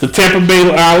 1. The Tampa Bay,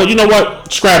 you know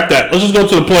what? Scrap that. Let's just go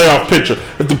to the playoff picture.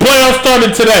 If the playoffs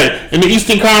started today in the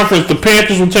Eastern Conference, the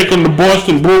Panthers will take on the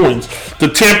Boston Bruins. The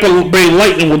Tampa Bay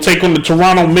Lightning will take on the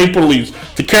Toronto Maple Leafs.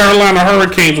 The Carolina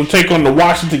Hurricanes will take on the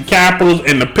Washington Capitals,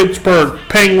 and the Pittsburgh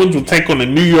Penguins will take on the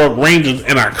New York Rangers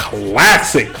in a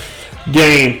classic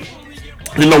game.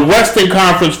 In the Western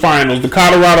Conference Finals, the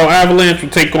Colorado Avalanche will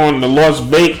take on the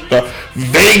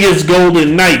Vegas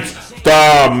Golden Knights.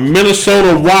 The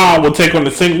Minnesota Wild will take on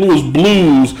the St. Louis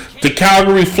Blues. The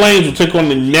Calgary Flames will take on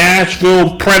the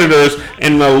Nashville Predators.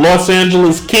 And the Los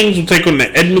Angeles Kings will take on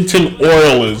the Edmonton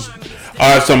Oilers.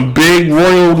 Some big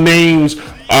Royal names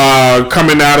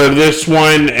coming out of this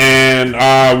one. And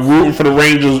rooting for the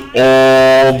Rangers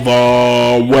all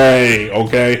the way,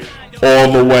 okay?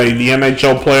 All the way. The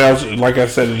NHL playoffs, like I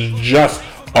said, is just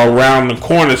around the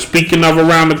corner. Speaking of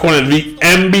around the corner, the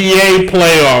NBA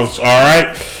playoffs, all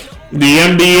right? The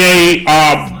NBA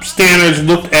standards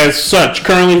look as such.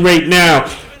 Currently, right now,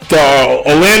 the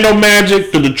Orlando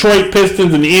Magic, the Detroit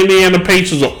Pistons, and the Indiana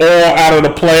Pacers are all out of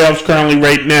the playoffs currently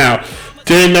right now.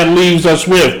 Then that leaves us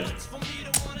with,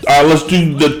 let's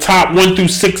do the top 1 through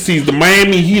 6 seeds. The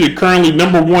Miami Heat are currently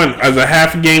number 1 as a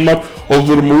half a game up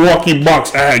over the Milwaukee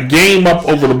Bucks, a game up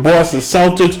over the Boston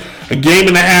Celtics, a game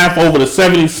and a half over the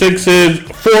 76ers,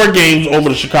 4 games over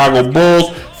the Chicago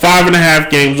Bulls, 5.5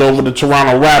 games over the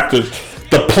Toronto Raptors.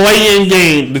 The play-in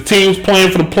game, the teams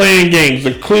playing for the play-in games,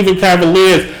 the Cleveland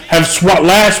Cavaliers have swapped.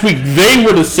 Last week, they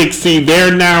were the 6th seed.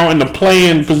 They're now in the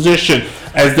play-in position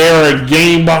as they're a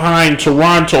game behind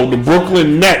Toronto. The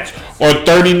Brooklyn Nets are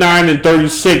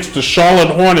 39-36. The Charlotte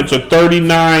Hornets are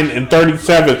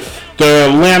 39-37. The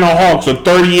Atlanta Hawks are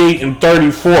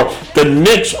 38-34. The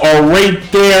Knicks are right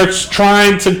there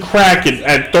trying to crack it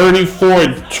at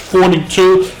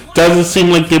 34-42. Doesn't seem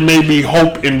like there may be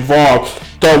hope involved.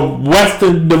 the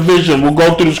Western Division. We'll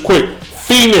go through this quick.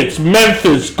 Phoenix,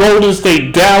 Memphis, Golden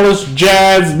State, Dallas,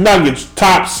 Jazz, Nuggets,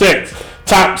 top 6.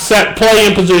 Top set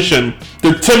playing position.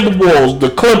 The Timberwolves, the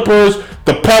Clippers,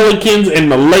 the Pelicans,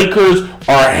 and the Lakers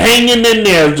are hanging in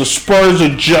there. The Spurs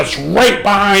are just right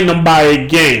behind them by a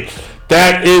game.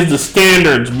 That is the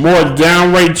standards. More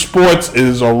downright sports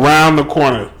is around the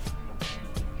corner.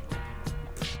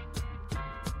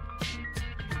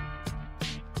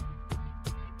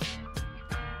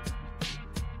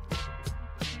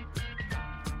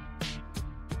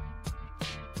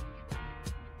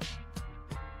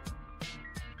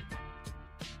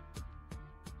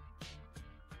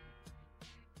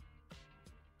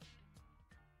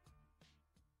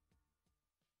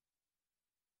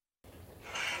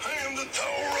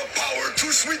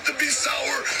 Sweet to be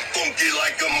sour, funky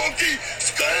like a monkey.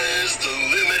 Sky's the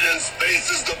limit and space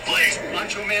is the place.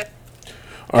 Macho Man.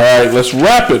 All right, let's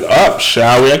wrap it up,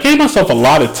 shall we? I gave myself a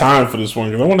lot of time for this one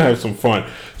because I want to have some fun.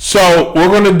 So what we're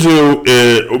going to do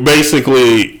is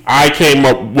basically, I came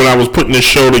up when I was putting this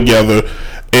show together,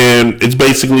 and it's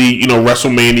basically,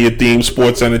 WrestleMania themed,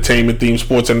 sports entertainment themed.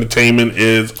 Sports entertainment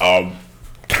is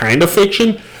kind of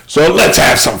fiction. So let's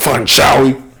have some fun, shall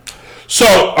we?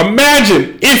 So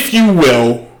imagine, if you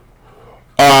will,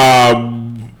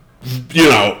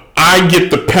 I get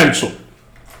the pencil,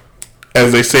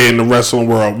 as they say in the wrestling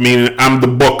world, meaning I'm the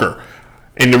booker.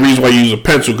 And the reason why I use a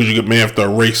pencil, because you may have to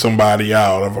erase somebody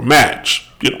out of a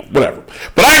match, whatever.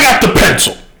 But I got the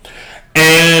pencil.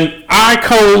 And I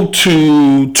go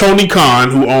to Tony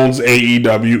Khan, who owns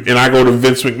AEW, and I go to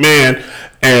Vince McMahon,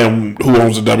 who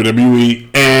owns the WWE,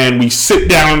 and we sit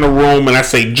down in the room, and I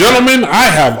say, gentlemen, I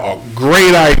have a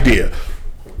great idea.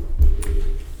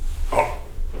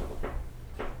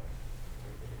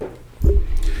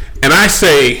 And I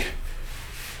say,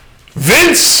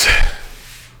 Vince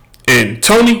and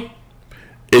Tony,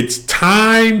 it's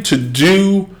time to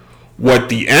do what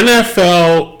the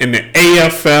NFL and the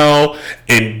AFL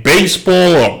and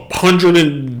baseball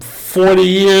 140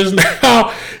 years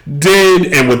now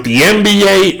did, and what the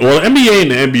NBA, well, NBA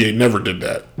and the NBA never did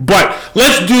that. But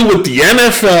let's do what the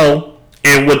NFL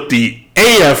and what the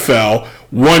AFL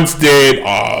once did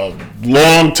a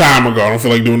long time ago. I don't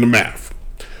feel like doing the math.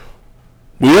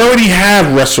 We already have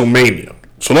WrestleMania.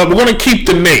 So we're going to keep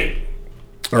the name.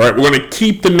 All right, we're going to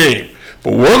keep the name.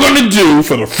 But what we're going to do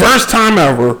for the first time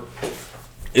ever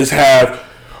is have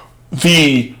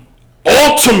the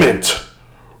ultimate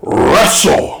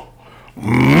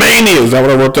WrestleMania. Is that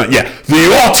what I wrote down? Yeah,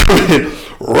 the ultimate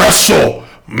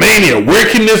WrestleMania. Where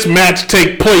can this match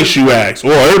take place, you ask?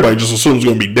 Well, everybody just assumes it's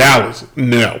going to be Dallas.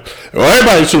 No. Well,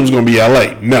 everybody assumes it's going to be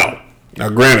LA. No. Now,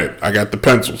 granted, I got the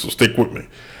pencil, so stick with me.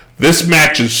 This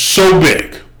match is so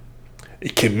big,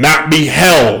 it cannot be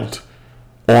held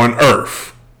on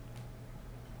Earth.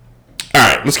 All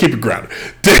right, let's keep it grounded.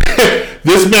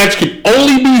 This match can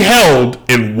only be held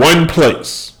in one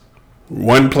place.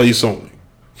 One place only.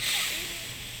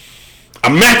 A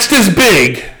match this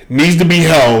big needs to be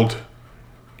held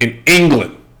in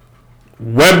England.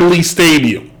 Wembley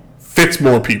Stadium fits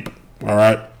more people. All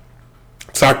right?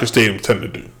 Soccer stadiums tend to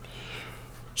do.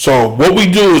 So what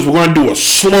we do is we're going to do a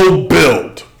slow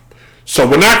build. So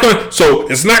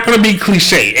it's not going to be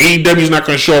cliche. AEW is not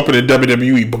going to show up in the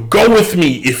WWE, but go with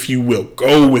me, if you will.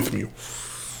 Go with me.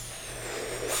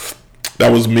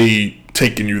 That was me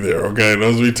taking you there, okay? That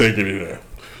was me taking you there.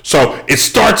 So it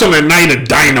starts on the night of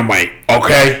Dynamite,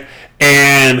 okay?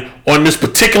 And on this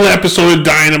particular episode of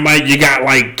Dynamite, you got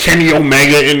like Kenny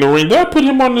Omega in the ring. Did I put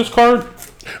him on this card?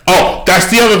 Oh, that's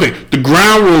the other thing. The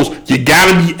ground rules, you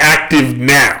gotta be active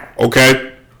now,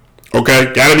 okay?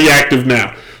 Okay? Gotta be active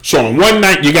now. So on one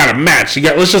night, you got a match.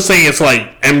 Let's just say it's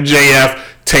like MJF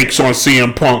takes on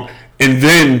CM Punk, and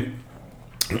then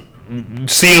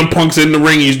CM Punk's in the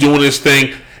ring, he's doing his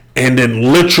thing, and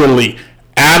then literally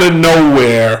out of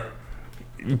nowhere,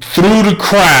 through the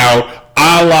crowd,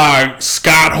 a la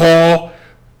Scott Hall,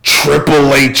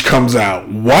 Triple H comes out.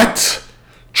 What?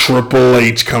 Triple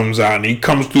H comes out, and he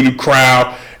comes through the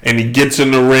crowd, and he gets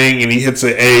in the ring, and he hits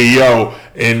an AEO,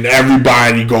 and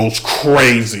everybody goes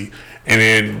crazy. And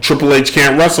then Triple H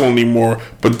can't wrestle anymore,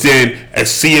 but then as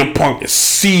CM Punk is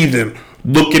seething,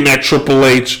 looking at Triple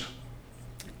H,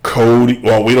 Cody,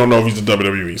 well, we don't know if he's in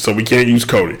WWE, so we can't use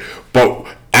Cody. But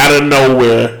out of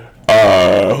nowhere,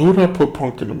 who did I put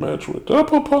Punk in the match with? Did I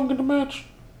put Punk in the match?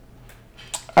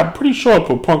 I'm pretty sure I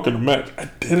put Punk in the match. I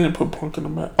didn't put Punk in the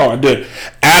match. Oh, I did.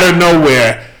 Out of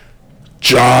nowhere,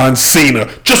 John Cena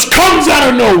just comes out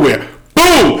of nowhere.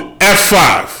 Boom!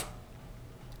 F5.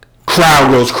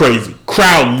 Crowd goes crazy.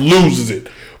 Crowd loses it.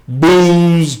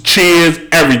 Boos, cheers,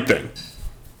 everything.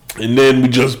 And then we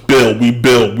just build.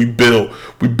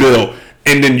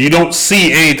 And then you don't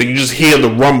see anything. You just hear the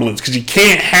rumblings because you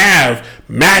can't have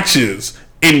matches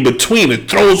in between. It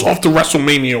throws off the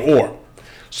WrestleMania aura.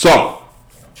 So,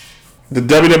 the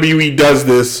WWE does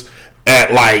this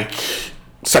at like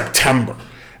September.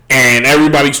 And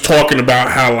everybody's talking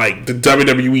about how like the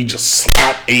WWE just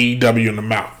slapped AEW in the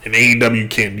mouth. And AEW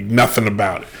can't do nothing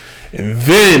about it. And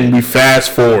then we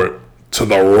fast forward to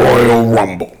the Royal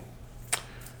Rumble.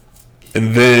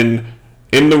 And then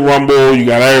in the Rumble, you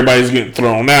got everybody's getting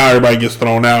thrown out. Everybody gets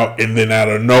thrown out. And then out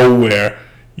of nowhere,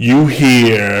 you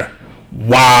hear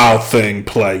Wild Thing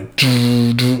play.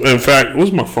 In fact,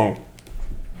 where's my phone?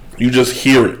 You just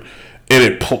hear it. And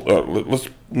it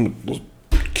let's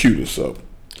cue this up.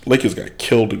 Lakers got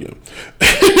killed again.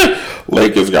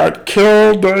 Lakers got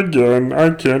killed again.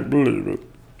 I can't believe it.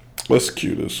 Let's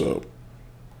cue this up.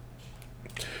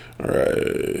 All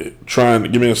right.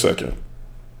 Give me a second.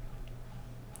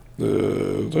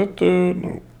 No.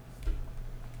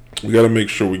 We got to make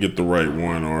sure we get the right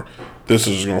one, or this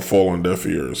is just going to fall on deaf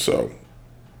ears. So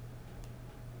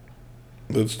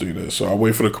let's do this. So I'll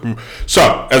wait for the.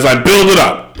 So as I build it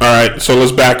up, all right. So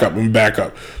let's back up.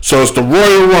 So it's the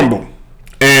Royal Rumble,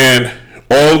 and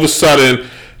all of a sudden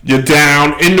you're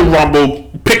down in the Rumble.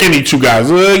 Pick any two guys.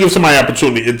 Give somebody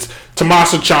opportunity. It's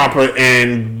Tommaso Ciampa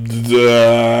and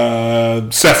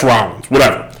Seth Rollins,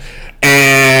 whatever,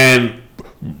 and.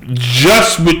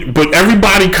 But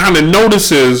everybody kind of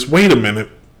notices. Wait a minute.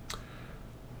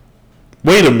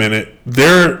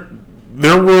 There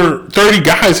were 30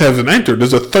 guys hasn't entered.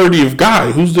 There's a 30th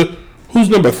guy. Who's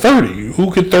number 30? Who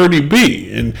could 30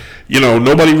 be? And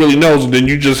nobody really knows. And then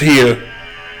you just hear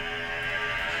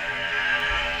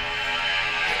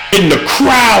in the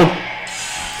crowd.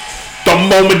 The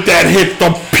moment that hit,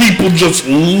 the people just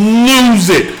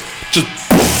lose it. Just.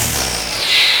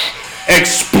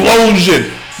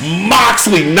 Explosion.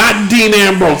 Moxley, not Dean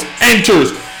Ambrose,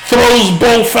 enters, throws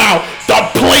both out. The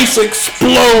place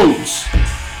explodes.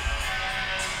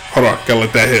 Hold on, gotta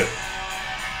let that hit.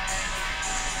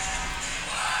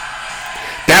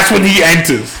 That's when he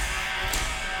enters.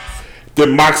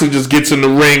 Then Moxley just gets in the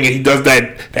ring and he does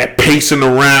that pacing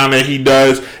around that he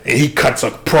does, and he cuts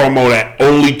a promo that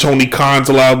only Tony Khan's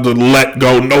allowed to let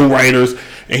go, no writers,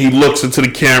 and he looks into the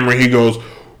camera and he goes,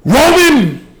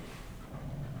 Roman!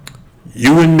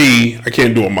 You and me, I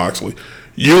can't do a Moxley.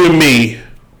 You and me,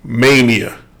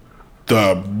 Mania,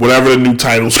 the whatever the new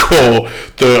title's called,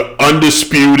 the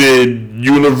undisputed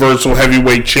Universal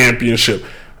Heavyweight Championship.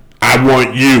 I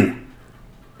want you,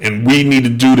 and we need to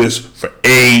do this for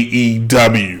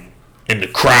AEW. And the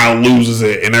crowd loses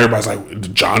it, and everybody's like,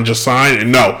 "Did John just sign?" And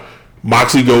no,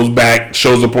 Moxley goes back,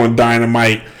 shows up on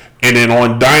Dynamite, and then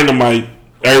on Dynamite,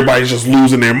 everybody's just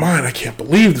losing their mind. I can't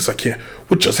believe this.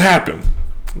 What just happened?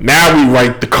 Now we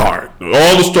write the card.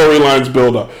 All the storylines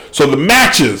build up. So the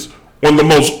matches on the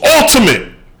most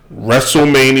ultimate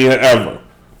WrestleMania ever.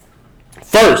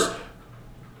 First,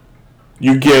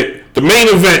 you get the main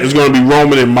event is going to be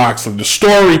Roman and Moxley. The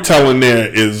storytelling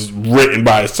there is written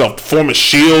by itself. The former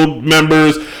Shield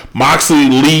members. Moxley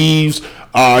leaves.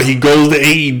 He goes to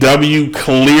AEW.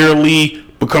 Clearly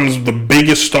becomes the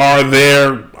biggest star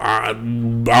there. I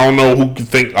don't know who could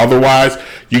think otherwise.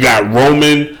 You got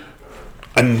Roman.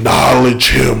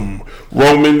 Acknowledge him.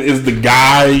 Roman is the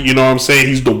guy, you know what I'm saying?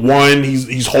 He's the one.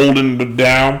 He's holding it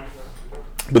down.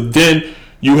 But then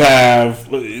you have,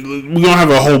 we're going to have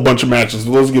a whole bunch of matches.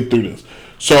 So let's get through this.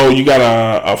 So you got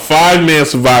a 5-man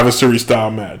Survivor Series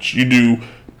style match. You do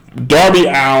Darby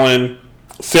Allin,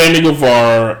 Sammy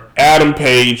Guevara, Adam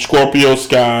Page, Scorpio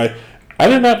Sky. I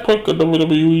did not pick a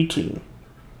WWE team.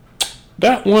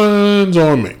 That one's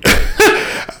on me.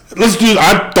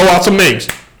 I throw out some names.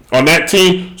 On that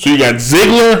team, so you got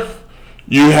Ziggler,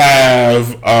 you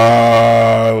have,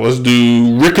 let's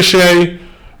do Ricochet,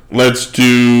 let's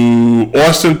do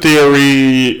Austin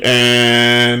Theory,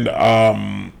 and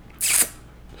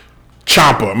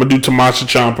Ciampa. I'm going to do Tommaso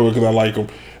Ciampa because I like him.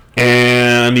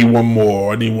 And I need one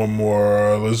more.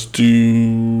 Let's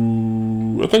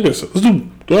do, do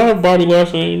I have Bobby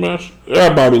Lashley in any match?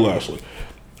 Yeah, Bobby Lashley.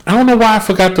 I don't know why I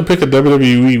forgot to pick a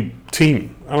WWE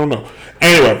team. I don't know.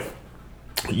 Anyway.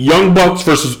 Young Bucks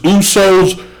versus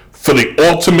Usos for the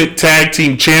Ultimate Tag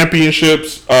Team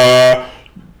Championships.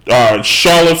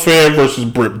 Charlotte Flair versus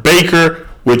Britt Baker,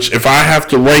 which if I have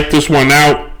to write this one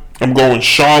out, I'm going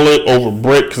Charlotte over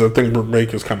Britt because I think Britt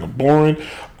Baker is kind of boring.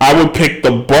 I would pick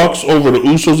the Bucks over the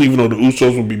Usos, even though the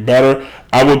Usos would be better.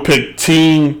 I would pick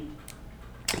Team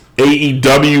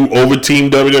AEW over Team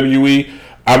WWE.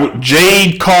 I would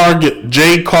Jade Cargill,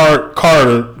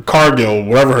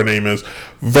 whatever her name is,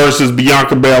 versus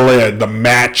Bianca Belair, the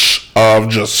match of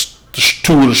just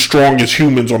two of the strongest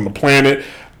humans on the planet.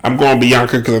 I'm going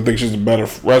Bianca because I think she's a better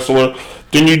wrestler.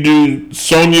 Then you do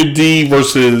Sonya D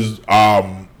versus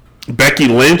Becky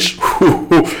Lynch.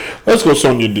 Let's go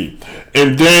Sonya D.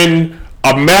 And then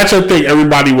a match I think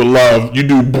everybody would love. You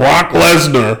do Brock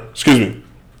Lesnar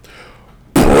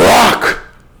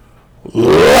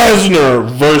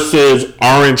versus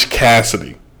Orange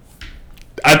Cassidy.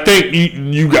 I think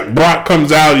you got Brock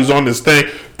comes out. He's on this thing.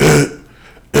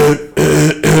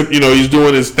 He's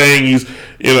doing his thing.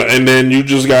 And then you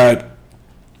just got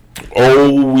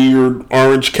old weird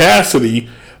Orange Cassidy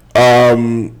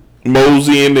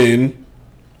moseying in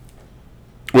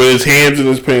with his hands in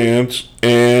his pants,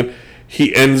 and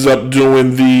he ends up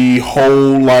doing the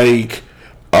whole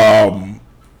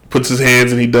puts his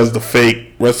hands and he does the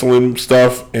fake wrestling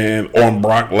stuff and on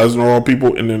Brock Lesnar all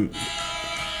people, and then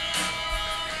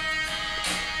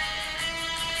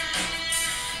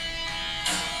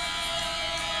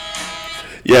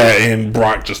and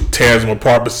Brock just tears him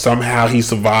apart, but somehow he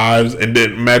survives. And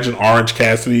then imagine Orange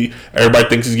Cassidy. Everybody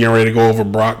thinks he's getting ready to go over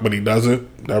Brock, but he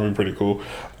doesn't. That'd be pretty cool.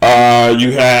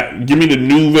 Give me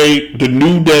the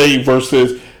New Day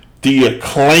versus the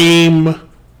Acclaim.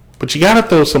 But you gotta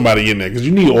throw somebody in there because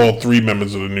you need all three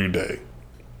members of the New Day,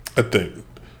 I think.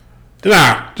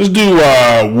 Nah, just do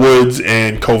Woods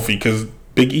and Kofi because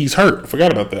Big E's hurt. I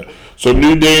forgot about that. So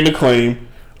New Day and Acclaim.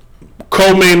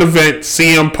 Co-main event,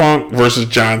 CM Punk versus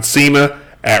John Cena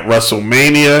at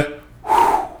WrestleMania.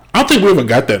 I don't think we ever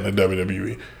got that in the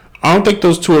WWE. I don't think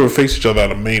those two ever faced each other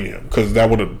at a Mania because that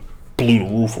would have blew the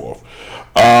roof off.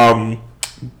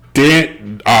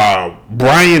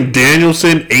 Bryan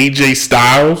Danielson, AJ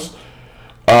Styles,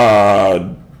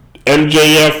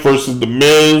 MJF versus The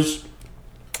Miz.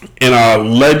 In a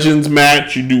Legends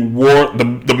match, you do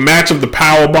the match of the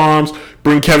power bombs.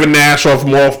 Bring Kevin Nash off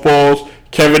mothballs.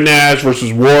 Kevin Nash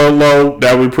versus Wardlow.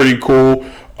 That would be pretty cool.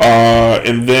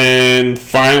 And then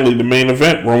finally, the main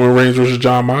event, Roman Reigns versus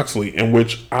Jon Moxley, in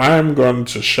which I'm going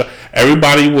to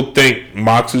everybody will think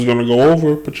Moxley's going to go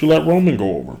over, but you let Roman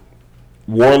go over.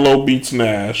 Wardlow beats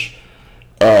Nash.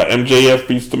 MJF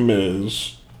beats The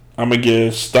Miz. I'm going to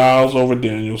get Styles over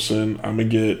Danielson. I'm going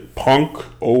to get Punk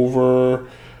over...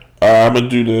 I'm going to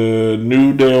do the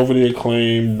New Day over the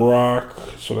Acclaim. Brock.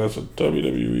 So that's a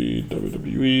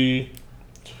WWE,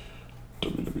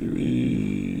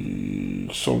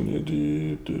 Sonya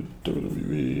D,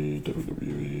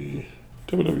 WWE.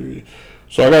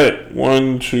 So I got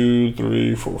 1, 2,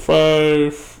 3, 4,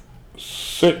 5,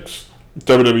 6.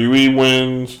 WWE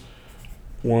wins.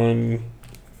 1,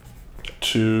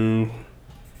 2,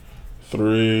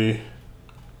 3,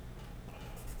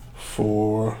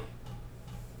 4,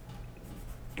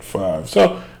 5.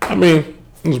 So I mean,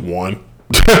 it's 1.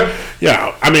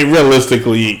 Yeah, I mean,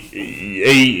 realistically,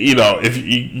 if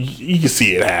you can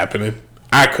see it happening.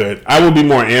 I would be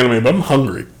more anime, but I'm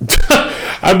hungry.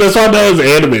 That's all I know is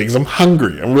anime because I'm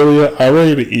hungry. I'm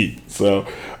ready to eat. So,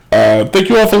 thank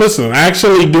you all for listening.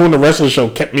 Actually, doing the rest of the show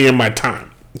kept me in my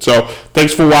time. So,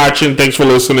 thanks for watching. Thanks for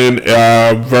listening.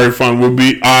 Very fun. Will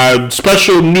be a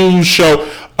special news show.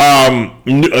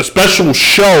 A special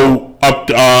show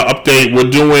update. We're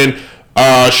doing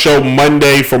show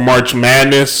Monday for March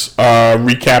Madness,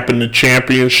 recapping the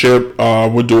championship.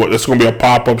 It's going to be a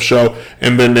pop-up show,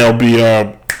 and then there'll be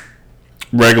a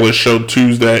regular show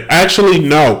Tuesday. Actually,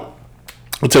 no,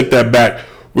 I'll take that back.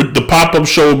 The pop-up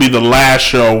show will be the last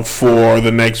show for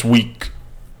the next week.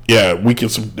 Yeah,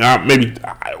 maybe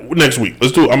next week.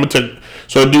 Let's do it. I'm gonna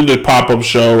I'll do the pop-up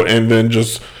show and then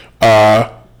just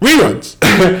reruns,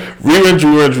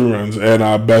 reruns,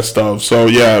 and best of. So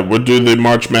yeah, we'll do the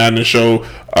March Madness show.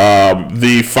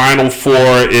 The Final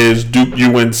Four is Duke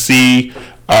UNC.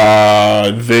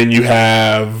 Then you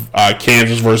have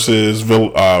Kansas versus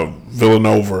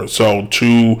Villanova. So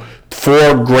two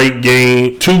great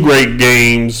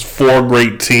games, 4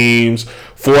 great teams,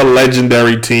 4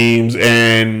 legendary teams,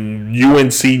 and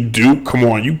UNC Duke. Come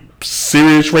on, you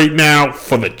serious right now?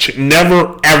 For the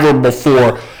never ever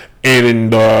before in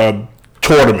the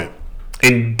tournament,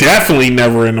 and definitely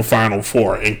never in the Final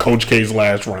Four in Coach K's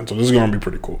last run. So this is going to be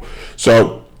pretty cool.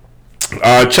 So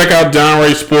check out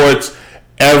Downright Sports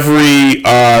every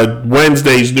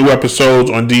Wednesday's new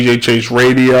episodes on DJ Chase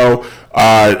Radio.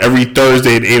 Every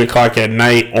Thursday at 8 o'clock at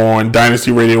night on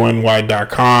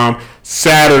DynastyRadioNY.com.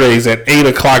 Saturdays at 8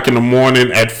 o'clock in the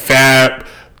morning at Fab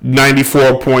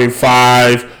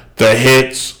 94.5, The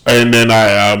Hits, and then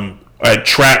at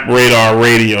Trap Radar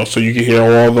Radio. So you can hear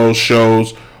all those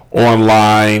shows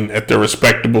online at their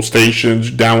respectable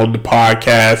stations. Download the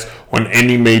podcast on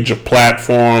any major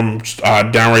platforms.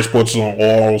 Downright Sports is on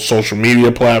all social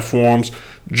media platforms.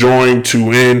 Join,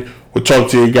 tune in. We'll talk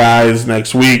to you guys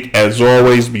next week. As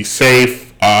always, be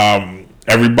safe.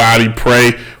 Everybody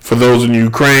pray for those in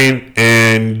Ukraine,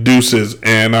 and deuces.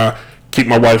 And keep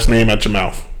my wife's name at your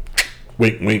mouth.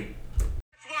 Wink, wink.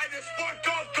 That's why this sport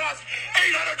costs $800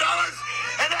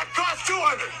 and that costs $200.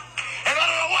 And I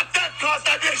don't know what that cost.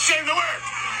 I'd be ashamed to wear it.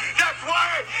 That's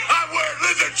why I wear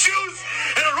lizard shoes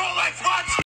and a Rolex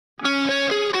watch.